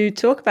to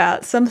talk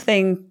about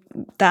something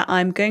that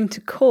I'm going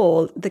to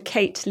call the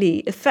Kate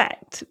Lee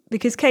effect.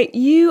 Because Kate,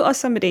 you are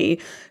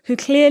somebody who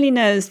clearly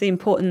knows the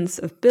importance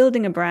of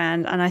building a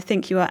brand, and I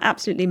think you are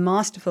absolutely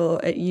masterful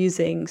at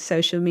using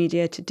social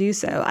media to do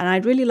so. And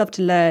I'd really love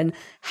to learn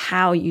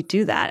how you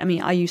do that. I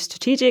mean, are you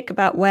strategic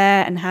about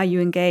where and how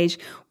you engage?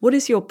 What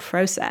is your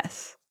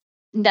process?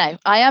 No,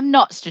 I am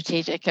not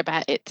strategic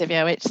about it,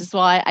 Divya, which is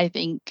why I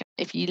think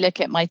if you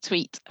look at my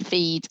tweet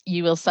feed,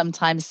 you will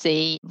sometimes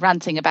see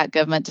ranting about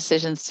government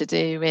decisions to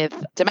do with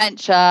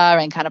dementia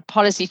and kind of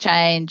policy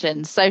change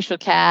and social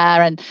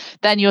care. And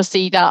then you'll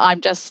see that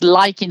I'm just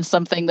liking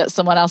something that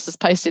someone else has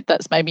posted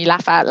that's made me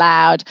laugh out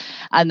loud.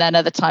 And then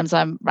other times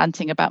I'm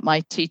ranting about my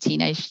two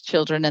teenage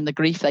children and the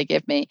grief they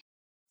give me.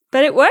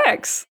 But it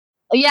works.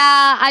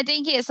 Yeah, I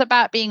think it's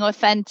about being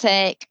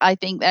authentic. I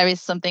think there is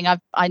something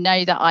I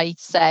know that I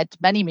said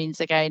many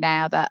moons ago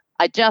now that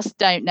I just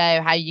don't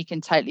know how you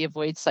can totally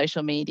avoid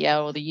social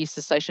media or the use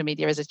of social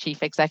media as a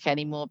chief exec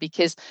anymore,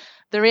 because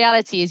the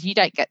reality is you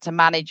don't get to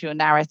manage your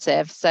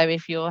narrative. So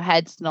if your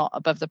head's not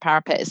above the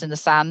parapet, it's in the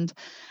sand.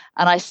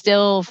 And I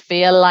still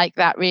feel like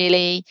that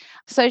really.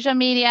 Social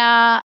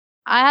media,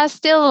 I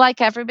still,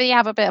 like everybody,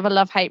 have a bit of a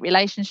love-hate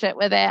relationship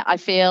with it. I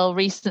feel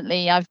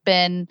recently I've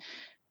been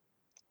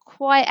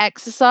quite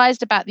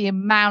exercised about the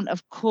amount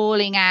of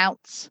calling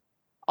out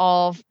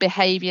of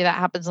behavior that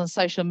happens on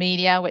social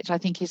media, which I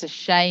think is a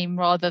shame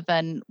rather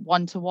than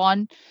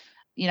one-to-one.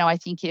 I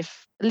think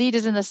if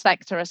leaders in the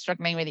sector are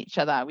struggling with each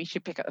other, we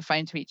should pick up the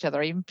phone to each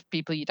other, even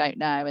people you don't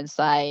know, and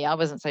say, I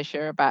wasn't so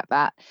sure about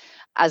that,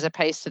 as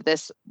opposed to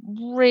this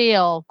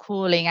real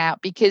calling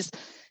out, because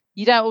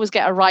you don't always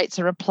get a right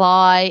to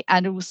reply.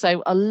 And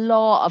also a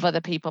lot of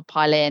other people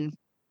pile in.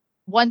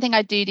 One thing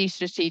I do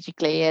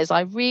strategically is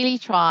I really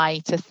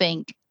try to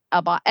think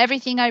about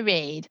everything I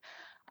read.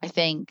 I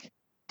think,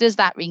 does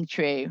that ring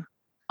true?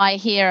 I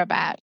hear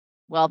about,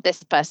 well,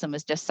 this person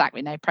was just sacked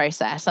with no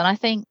process. And I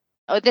think,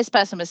 oh, this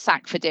person was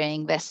sacked for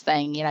doing this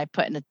thing,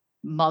 putting a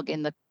mug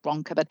in the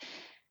wrong cupboard.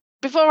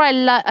 before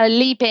I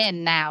leap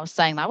in now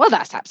saying like, well,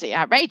 that's absolutely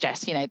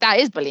outrageous, that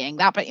is bullying,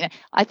 that, but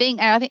I think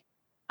I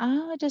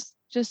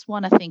just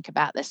want to think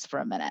about this for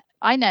a minute.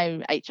 I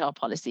know HR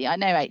policy, I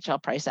know HR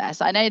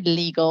process, I know the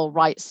legal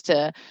rights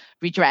to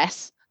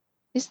redress.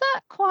 Is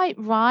that quite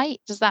right?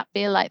 Does that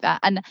feel like that?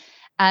 And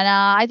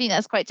I think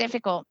that's quite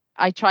difficult.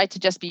 I try to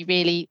just be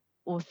really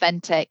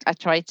authentic. I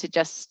try to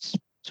just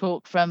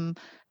talk from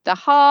the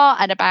heart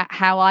and about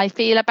how I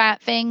feel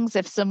about things.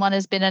 If someone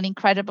has been an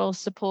incredible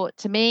support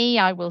to me,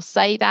 I will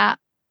say that.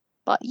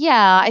 But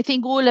yeah, I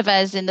think all of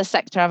us in the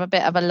sector have a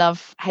bit of a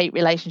love-hate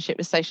relationship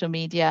with social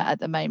media at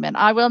the moment.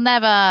 I will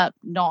never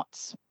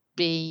not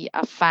be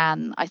a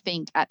fan. I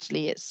think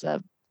actually it's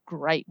a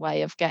great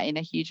way of getting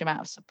a huge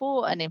amount of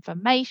support and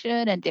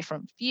information and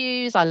different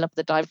views. I love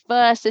the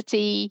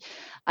diversity.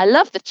 I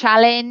love the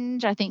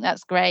challenge. I think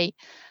that's great.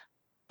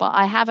 But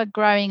I have a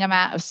growing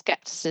amount of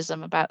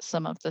skepticism about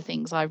some of the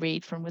things I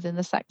read from within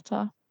the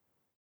sector.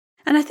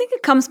 And I think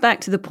it comes back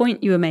to the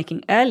point you were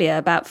making earlier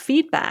about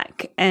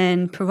feedback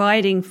and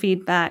providing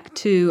feedback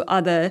to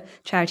other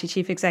charity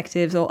chief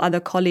executives or other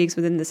colleagues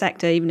within the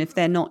sector, even if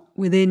they're not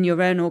within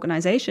your own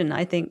organization,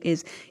 I think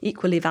is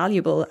equally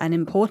valuable and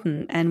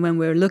important. And when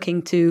we're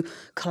looking to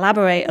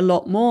collaborate a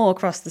lot more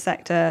across the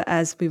sector,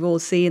 as we've all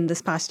seen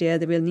this past year,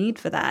 the real need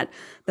for that,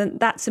 then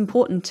that's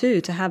important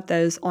too, to have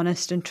those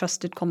honest and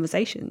trusted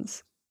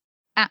conversations.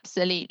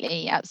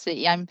 Absolutely.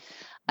 I'm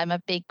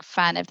a big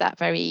fan of that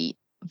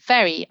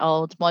very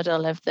old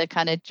model of the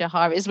kind of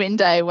Johari's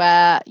window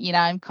where,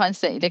 I'm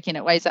constantly looking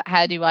at ways that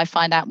how do I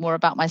find out more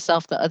about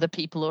myself that other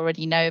people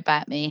already know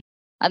about me?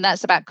 And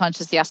that's about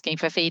consciously asking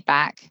for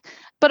feedback,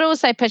 but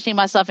also pushing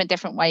myself in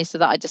different ways so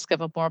that I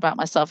discover more about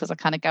myself as I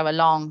kind of go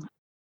along.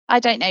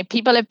 I don't know.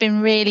 People have been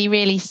really,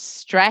 really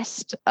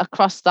stressed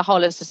across the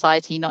whole of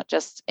society, not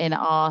just in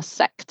our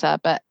sector,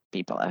 but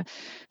people are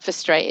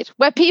frustrated.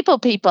 We're people,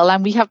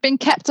 and we have been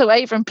kept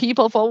away from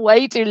people for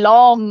way too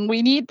long.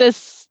 We need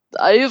this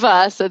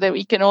over so that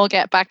we can all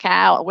get back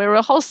out. We're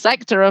a whole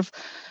sector of,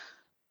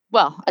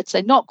 well, I'd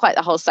say not quite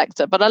the whole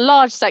sector, but a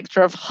large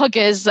sector of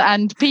huggers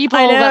and people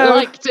that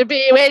like to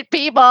be with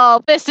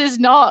people. This is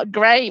not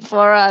great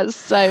for us.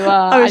 So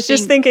I was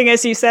just thinking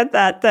as you said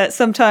that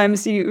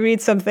sometimes you read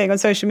something on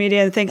social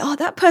media and think, oh,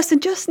 that person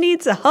just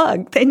needs a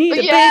hug. They need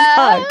a big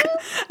hug.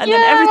 And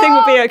then everything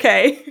will be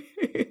okay.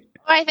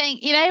 I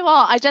think, you know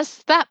what,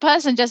 that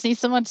person just needs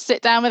someone to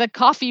sit down with a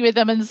coffee with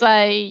them and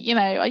say,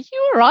 are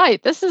you all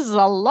right? This is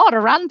a lot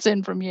of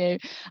ranting from you.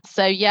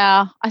 So,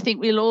 yeah, I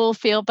think we'll all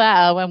feel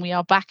better when we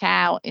are back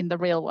out in the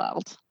real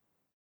world.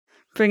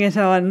 Bring it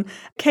on.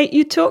 Kate,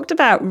 you talked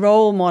about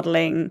role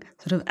modeling,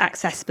 sort of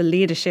accessible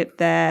leadership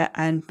there,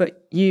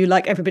 but you,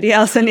 like everybody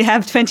else, only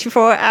have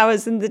 24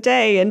 hours in the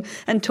day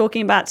and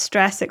talking about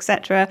stress,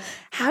 etc.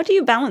 How do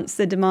you balance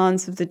the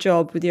demands of the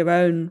job with your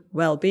own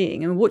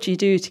well-being? And what do you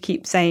do to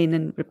keep sane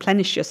and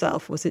replenish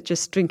yourself? Was it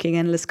just drinking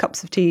endless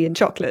cups of tea and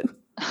chocolate?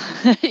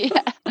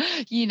 Yeah,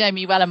 you know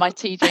me well and my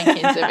tea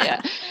drinking,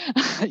 Sylvia.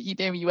 You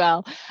know me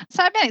well.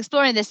 So I've been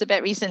exploring this a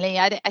bit recently.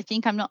 I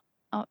think I'm not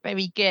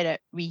very good at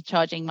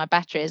recharging my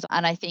batteries,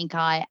 and I think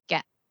I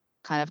get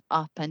kind of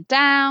up and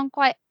down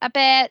quite a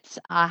bit.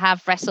 I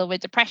have wrestled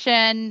with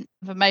depression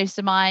for most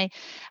of my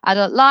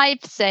adult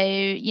life, so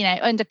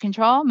under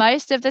control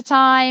most of the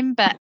time,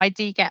 but I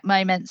do get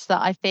moments that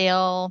I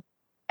feel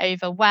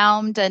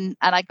overwhelmed, and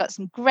I got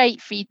some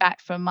great feedback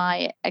from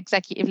my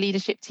executive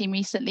leadership team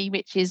recently,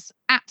 which is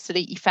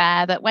absolutely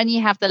fair, that when you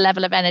have the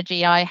level of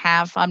energy I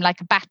have, I'm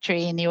like a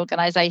battery in the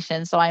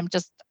organization, so I'm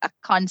just a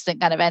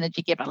constant kind of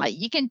energy giver, like,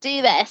 you can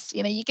do this,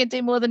 you can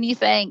do more than you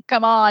think,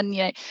 come on,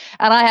 and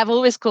I have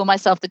always called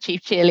myself the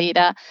chief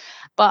cheerleader.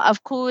 But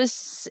of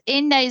course,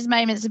 in those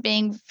moments of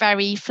being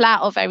very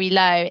flat or very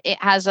low, it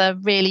has a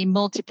really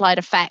multiplied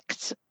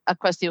effect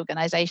across the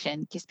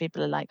organization, because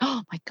people are like,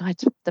 oh my God,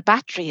 the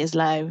battery is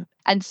low.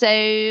 And so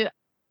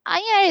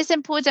it's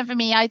important for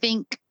me. I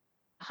think,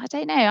 I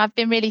don't know, I've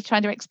been really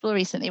trying to explore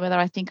recently whether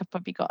I think I've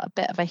probably got a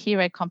bit of a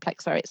hero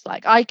complex where it's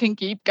like, I can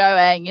keep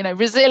going,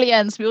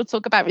 resilience. We all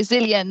talk about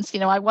resilience.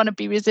 I want to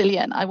be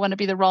resilient. I want to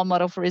be the role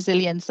model for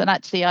resilience. And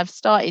actually, I've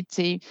started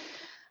to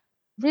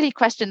really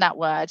question that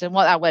word and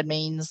what that word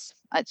means.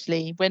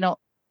 Actually, can't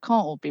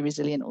all be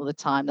resilient all the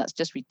time. That's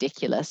just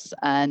ridiculous.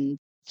 And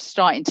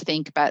starting to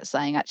think about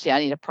saying, actually, I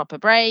need a proper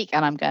break,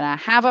 and I'm going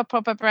to have a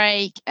proper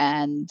break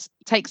and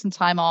take some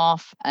time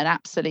off and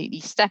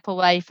absolutely step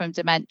away from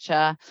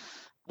dementia.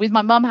 With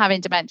my mum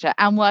having dementia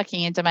and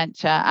working in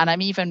dementia, and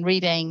I'm even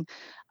reading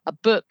a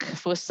book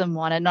for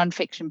someone, a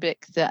non-fiction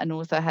book that an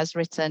author has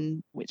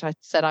written, which I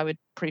said I would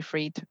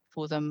proofread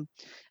for them.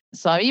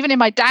 So even in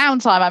my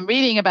downtime, I'm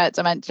reading about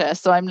dementia.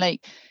 So I'm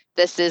like,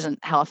 this isn't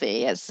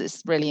healthy.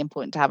 It's really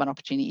important to have an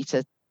opportunity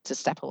to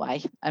step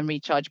away and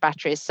recharge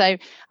batteries. So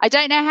I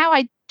don't know how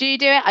I do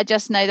it. I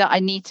just know that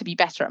I need to be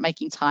better at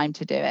making time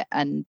to do it.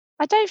 And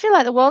I don't feel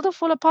like the world will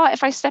fall apart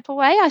if I step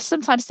away. I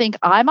sometimes think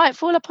I might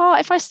fall apart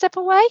if I step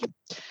away.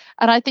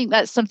 And I think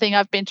that's something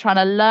I've been trying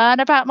to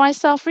learn about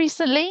myself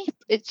recently,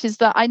 which is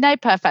that I know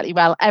perfectly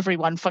well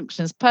everyone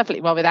functions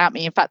perfectly well without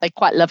me. In fact, they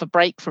quite love a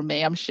break from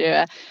me, I'm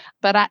sure.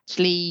 But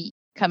actually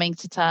coming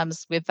to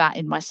terms with that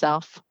in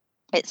myself,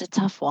 it's a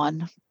tough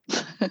one.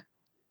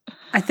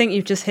 I think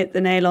you've just hit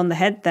the nail on the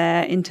head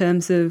there in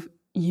terms of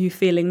you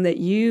feeling that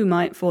you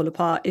might fall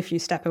apart if you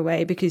step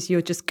away because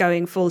you're just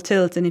going full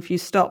tilt. And if you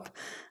stop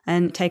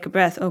and take a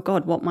breath, oh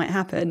God, what might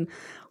happen?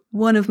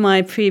 One of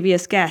my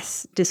previous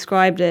guests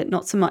described it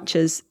not so much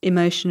as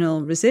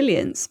emotional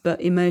resilience, but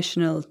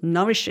emotional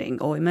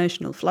nourishing or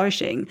emotional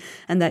flourishing,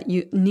 and that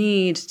you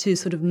need to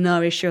sort of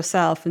nourish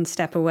yourself and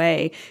step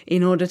away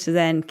in order to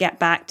then get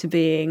back to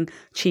being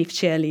chief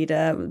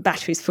cheerleader,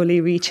 batteries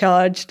fully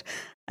recharged,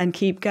 and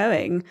keep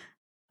going.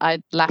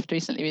 I laughed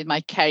recently with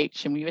my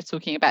coach and we were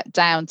talking about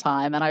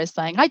downtime, and I was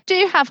saying, I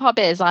do have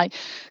hobbies. I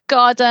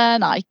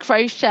garden, I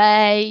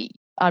crochet,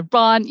 I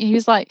run. He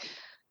was like,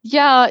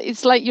 yeah,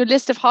 it's like your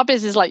list of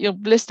hobbies is like your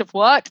list of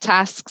work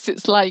tasks.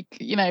 It's like,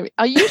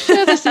 are you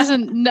sure this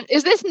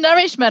is this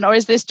nourishment, or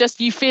is this just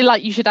you feel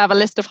like you should have a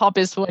list of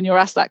hobbies for when you're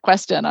asked that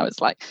question? I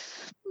was like,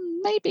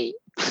 maybe.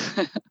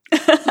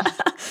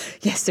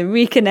 Yes, to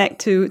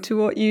reconnect to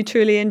what you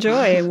truly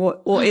enjoy and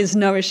what is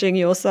nourishing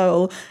your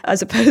soul,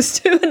 as opposed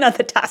to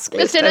another task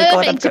list. It's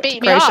another thing to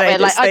beat me up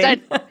with.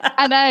 Like,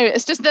 I know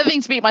it's just another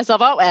thing to beat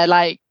myself up with.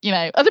 Like,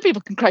 other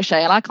people can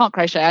crochet and I can't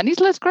crochet. I need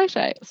to learn to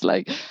crochet. It's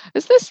like,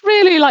 is this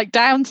really like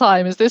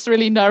downtime? Is this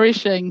really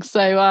nourishing?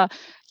 So,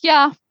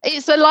 yeah,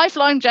 it's a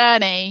lifelong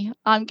journey.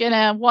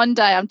 One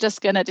day I'm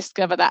just gonna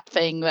discover that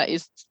thing that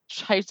is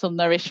total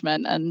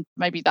nourishment, and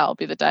maybe that'll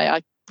be the day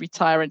I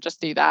retire and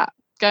just do that.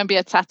 Go and be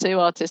a tattoo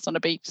artist on a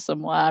beach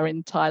somewhere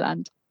in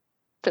Thailand,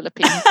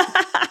 Philippines.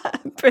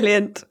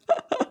 Brilliant.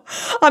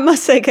 I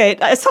must say,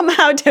 Kate, I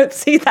somehow don't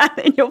see that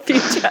in your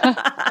future.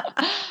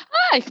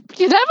 Hey,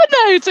 you never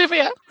know,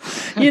 Tivia.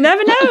 You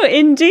never know,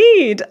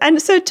 indeed.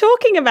 And so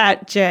talking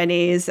about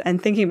journeys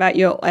and thinking about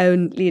your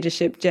own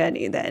leadership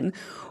journey then,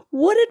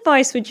 what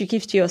advice would you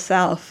give to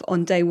yourself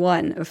on day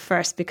one of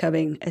first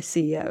becoming a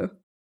CEO?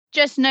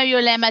 Just know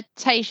your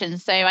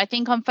limitations. So I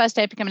think on first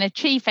day of becoming a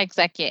chief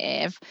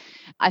executive,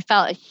 I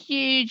felt a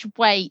huge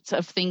weight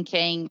of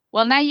thinking,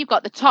 well, now you've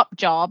got the top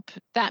job.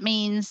 That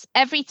means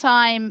every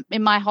time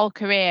in my whole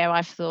career,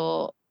 I've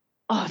thought,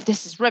 oh,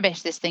 this is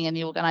rubbish, this thing in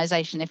the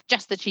organization. If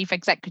just the chief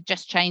exec could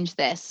just change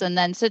this. And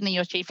then suddenly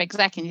you're chief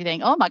exec and you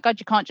think, oh my God,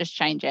 you can't just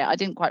change it. I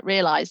didn't quite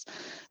realize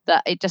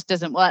that it just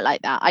doesn't work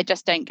like that. I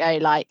just don't go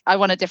like, I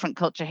want a different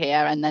culture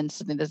here. And then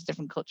suddenly there's a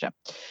different culture.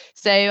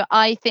 So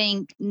I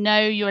think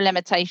know your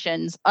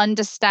limitations,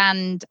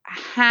 understand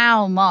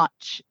how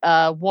much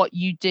what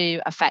you do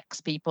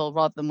affects people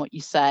rather than what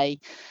you say.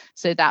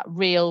 So that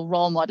real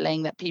role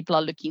modeling, that people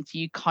are looking to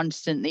you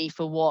constantly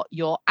for what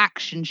your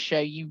actions show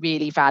you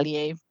really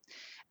value.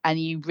 And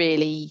you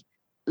really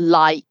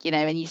like,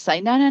 and you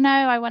say, no,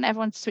 I want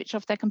everyone to switch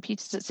off their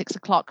computers at 6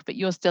 o'clock, but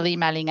you're still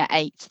emailing at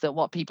 8, that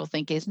what people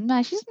think is,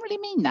 no, she doesn't really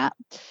mean that.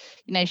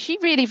 She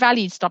really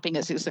valued stopping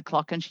at 6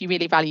 o'clock and she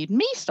really valued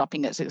me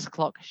stopping at 6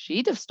 o'clock.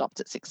 She'd have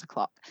stopped at 6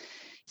 o'clock.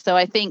 So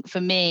I think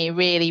for me,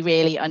 really,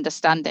 really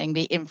understanding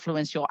the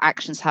influence your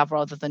actions have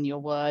rather than your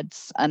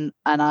words. And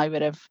I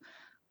would have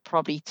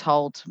probably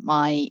told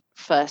my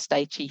first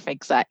day chief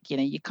exec,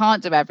 you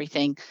can't do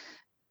everything.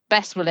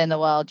 Best will in the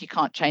world, you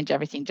can't change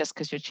everything just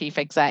because you're chief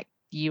exec.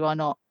 You are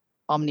not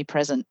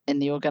omnipresent in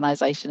the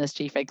organization as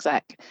chief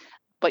exec,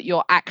 but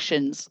your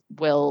actions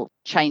will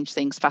change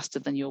things faster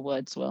than your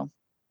words will.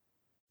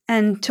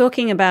 And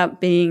talking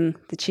about being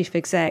the chief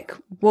exec,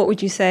 what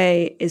would you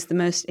say is the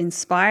most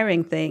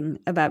inspiring thing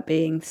about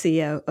being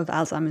CEO of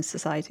Alzheimer's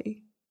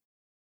Society?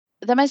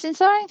 The most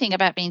inspiring thing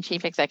about being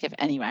chief executive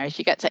anywhere is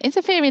you get to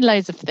interfere in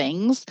loads of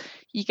things.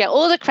 You get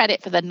all the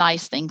credit for the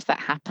nice things that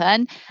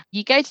happen.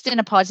 You go to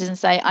dinner parties and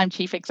say, I'm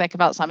chief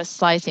executive of Alzheimer's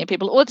Society, and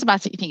people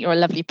automatically think you're a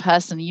lovely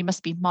person. You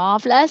must be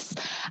marvelous.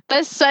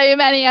 There's so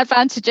many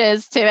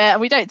advantages to it,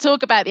 and we don't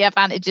talk about the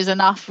advantages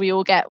enough. We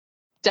all get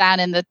down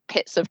in the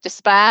pits of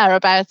despair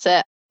about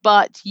it.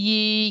 But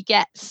you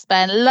get to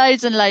spend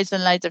loads and loads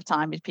and loads of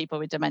time with people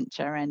with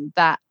dementia, and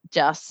that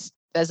just,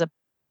 there's a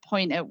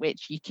point at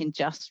which you can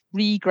just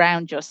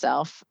reground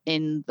yourself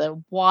in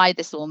the why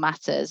this all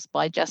matters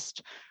by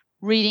just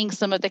reading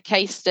some of the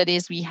case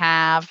studies we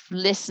have,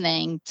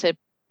 listening to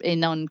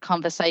on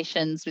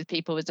conversations with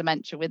people with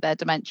dementia, with their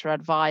dementia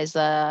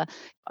advisor.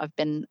 I've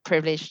been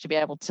privileged to be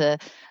able to,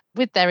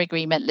 with their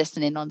agreement,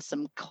 listen in on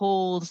some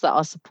calls that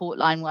our support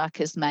line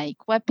workers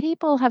make, where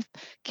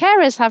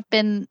carers have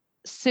been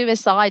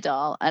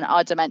suicidal and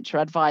our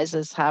dementia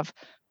advisors have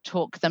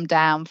talk them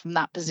down from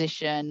that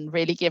position,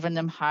 really given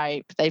them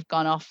hope. They've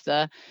gone off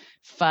the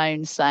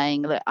phone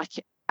saying, look,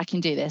 I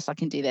can do this,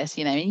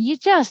 and you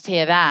just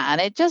hear that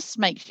and it just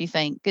makes you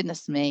think,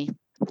 goodness me,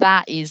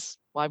 that is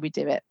why we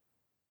do it.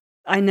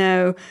 I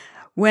know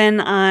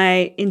when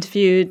I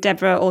interviewed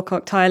Deborah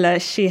Alcock-Tyler,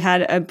 she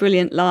had a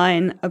brilliant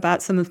line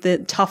about some of the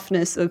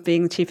toughness of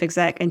being the chief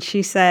exec. And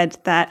she said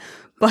that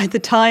by the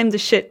time the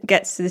shit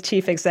gets to the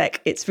chief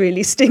exec, it's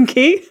really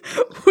stinky,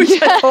 which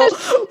I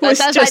thought was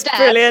just like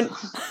brilliant.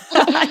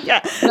 Yeah,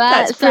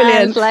 that's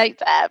brilliant. Sounds like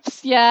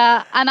Debs.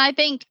 Yeah. And I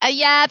think,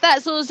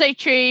 that's also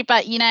true.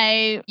 But,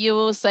 you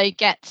also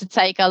get to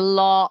take a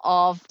lot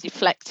of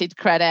deflected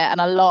credit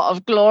and a lot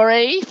of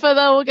glory for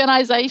the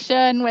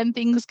organisation when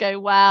things go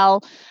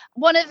well.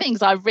 One of the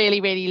things I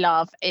really, really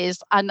love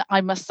is, and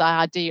I must say,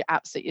 I do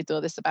absolutely adore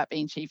this about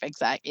being chief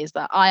exec, is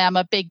that I am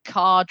a big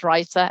card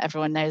writer.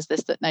 Everyone knows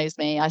this that knows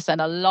me. I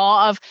send a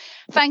lot of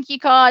thank you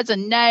cards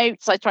and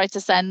notes.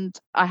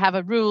 I have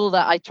a rule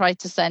that I try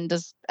to send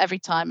as every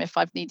time if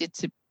I've needed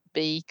to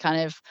be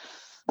kind of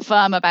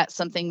firm about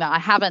something that I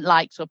haven't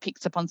liked or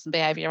picked up on some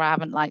behavior I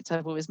haven't liked.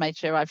 I've always made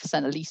sure I've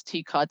sent at least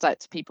 2 cards out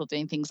to people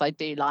doing things I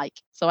do like.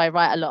 So I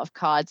write a lot of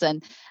cards,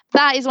 and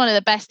that is one of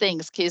the best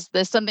things, because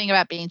there's something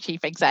about being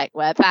chief exec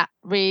where that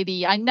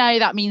really, I know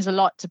that means a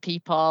lot to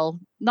people,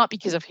 not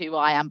because of who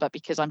I am, but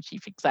because I'm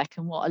chief exec,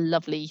 and what a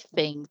lovely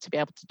thing to be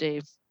able to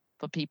do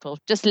for people.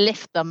 Just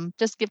lift them,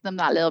 just give them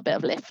that little bit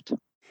of lift.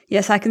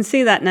 Yes, I can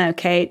see that now,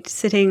 Kate,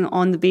 sitting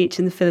on the beach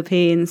in the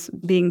Philippines,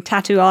 being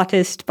tattoo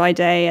artist by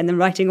day and then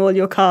writing all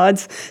your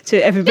cards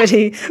to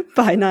everybody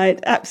by night.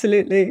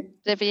 Absolutely.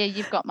 Olivia,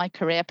 you've got my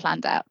career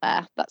planned out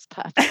there. That's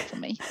perfect for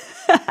me.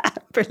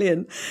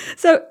 Brilliant.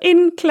 So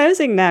in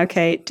closing now,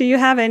 Kate, do you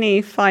have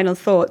any final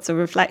thoughts or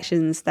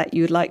reflections that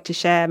you would like to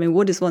share? I mean,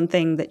 what is one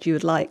thing that you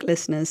would like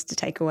listeners to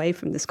take away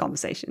from this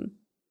conversation?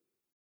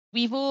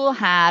 We've all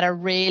had a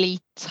really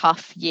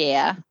tough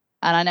year.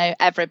 And I know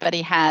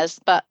everybody has,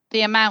 but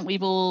the amount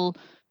we've all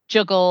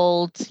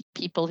juggled,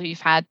 people who've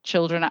had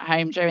children at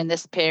home during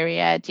this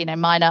period,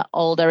 mine are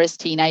older as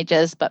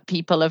teenagers, but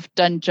people have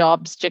done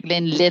jobs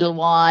juggling little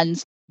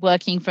ones,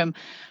 working from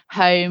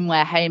home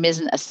where home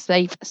isn't a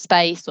safe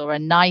space or a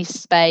nice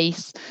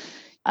space.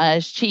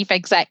 As chief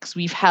execs,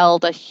 we've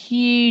held a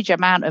huge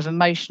amount of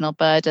emotional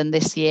burden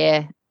this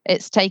year.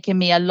 It's taken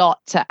me a lot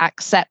to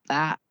accept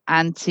that,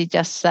 and to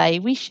just say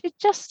we should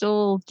just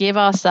all give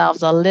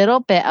ourselves a little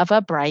bit of a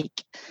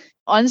break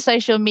on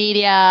social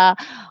media,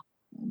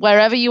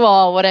 wherever you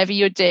are, whatever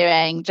you're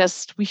doing.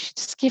 We should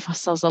just give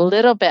ourselves a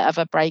little bit of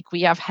a break.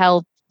 We have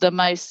held the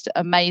most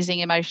amazing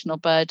emotional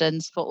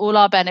burdens for all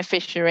our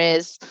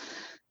beneficiaries.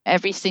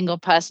 Every single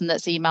person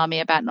that's emailed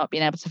me about not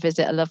being able to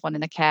visit a loved one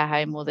in a care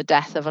home, or the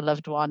death of a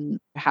loved one,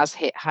 has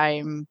hit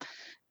home.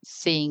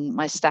 Seeing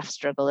my staff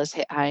struggle has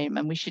hit home,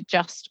 and we should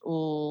just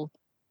all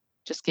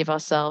just give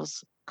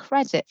ourselves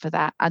credit for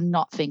that and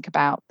not think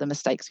about the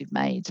mistakes we've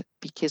made,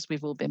 because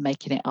we've all been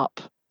making it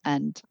up,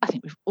 and I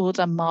think we've all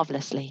done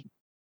marvelously.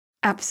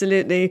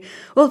 Absolutely.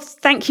 Well,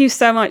 thank you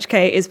so much,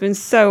 Kate. It's been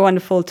so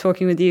wonderful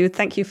talking with you.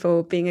 Thank you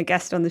for being a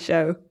guest on the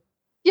show.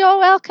 You're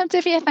welcome,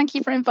 Divya. Thank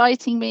you for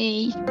inviting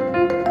me.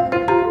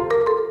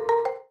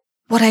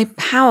 What a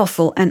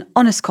powerful and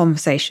honest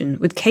conversation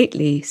with Kate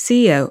Lee,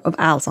 CEO of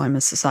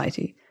Alzheimer's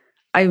Society.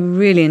 I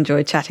really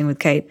enjoyed chatting with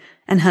Kate,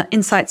 and her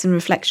insights and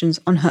reflections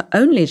on her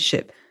own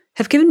leadership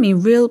have given me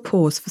real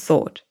pause for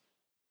thought.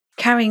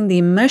 Carrying the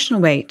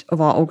emotional weight of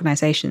our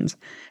organisations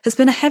has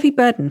been a heavy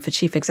burden for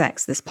chief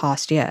execs this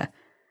past year,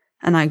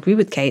 and I agree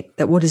with Kate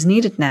that what is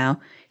needed now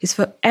is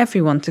for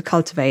everyone to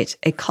cultivate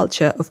a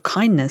culture of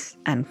kindness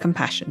and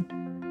compassion.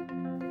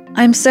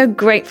 I am so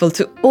grateful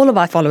to all of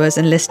our followers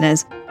and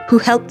listeners who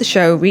helped the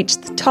show reach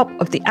the top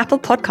of the Apple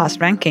Podcast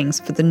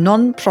rankings for the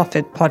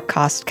non-profit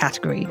podcast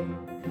category.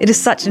 It is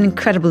such an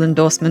incredible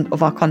endorsement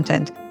of our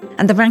content,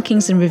 and the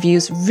rankings and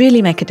reviews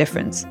really make a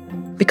difference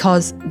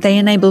because they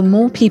enable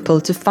more people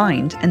to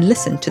find and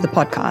listen to the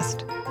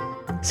podcast.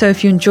 So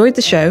if you enjoyed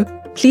the show,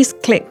 please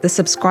click the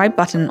subscribe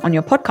button on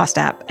your podcast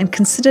app and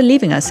consider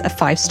leaving us a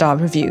 5-star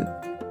review.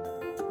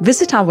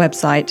 Visit our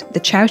website,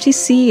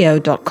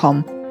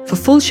 thecharityceo.com, for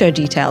full show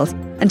details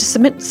and to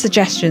submit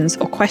suggestions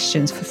or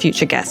questions for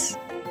future guests.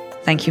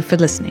 Thank you for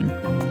listening.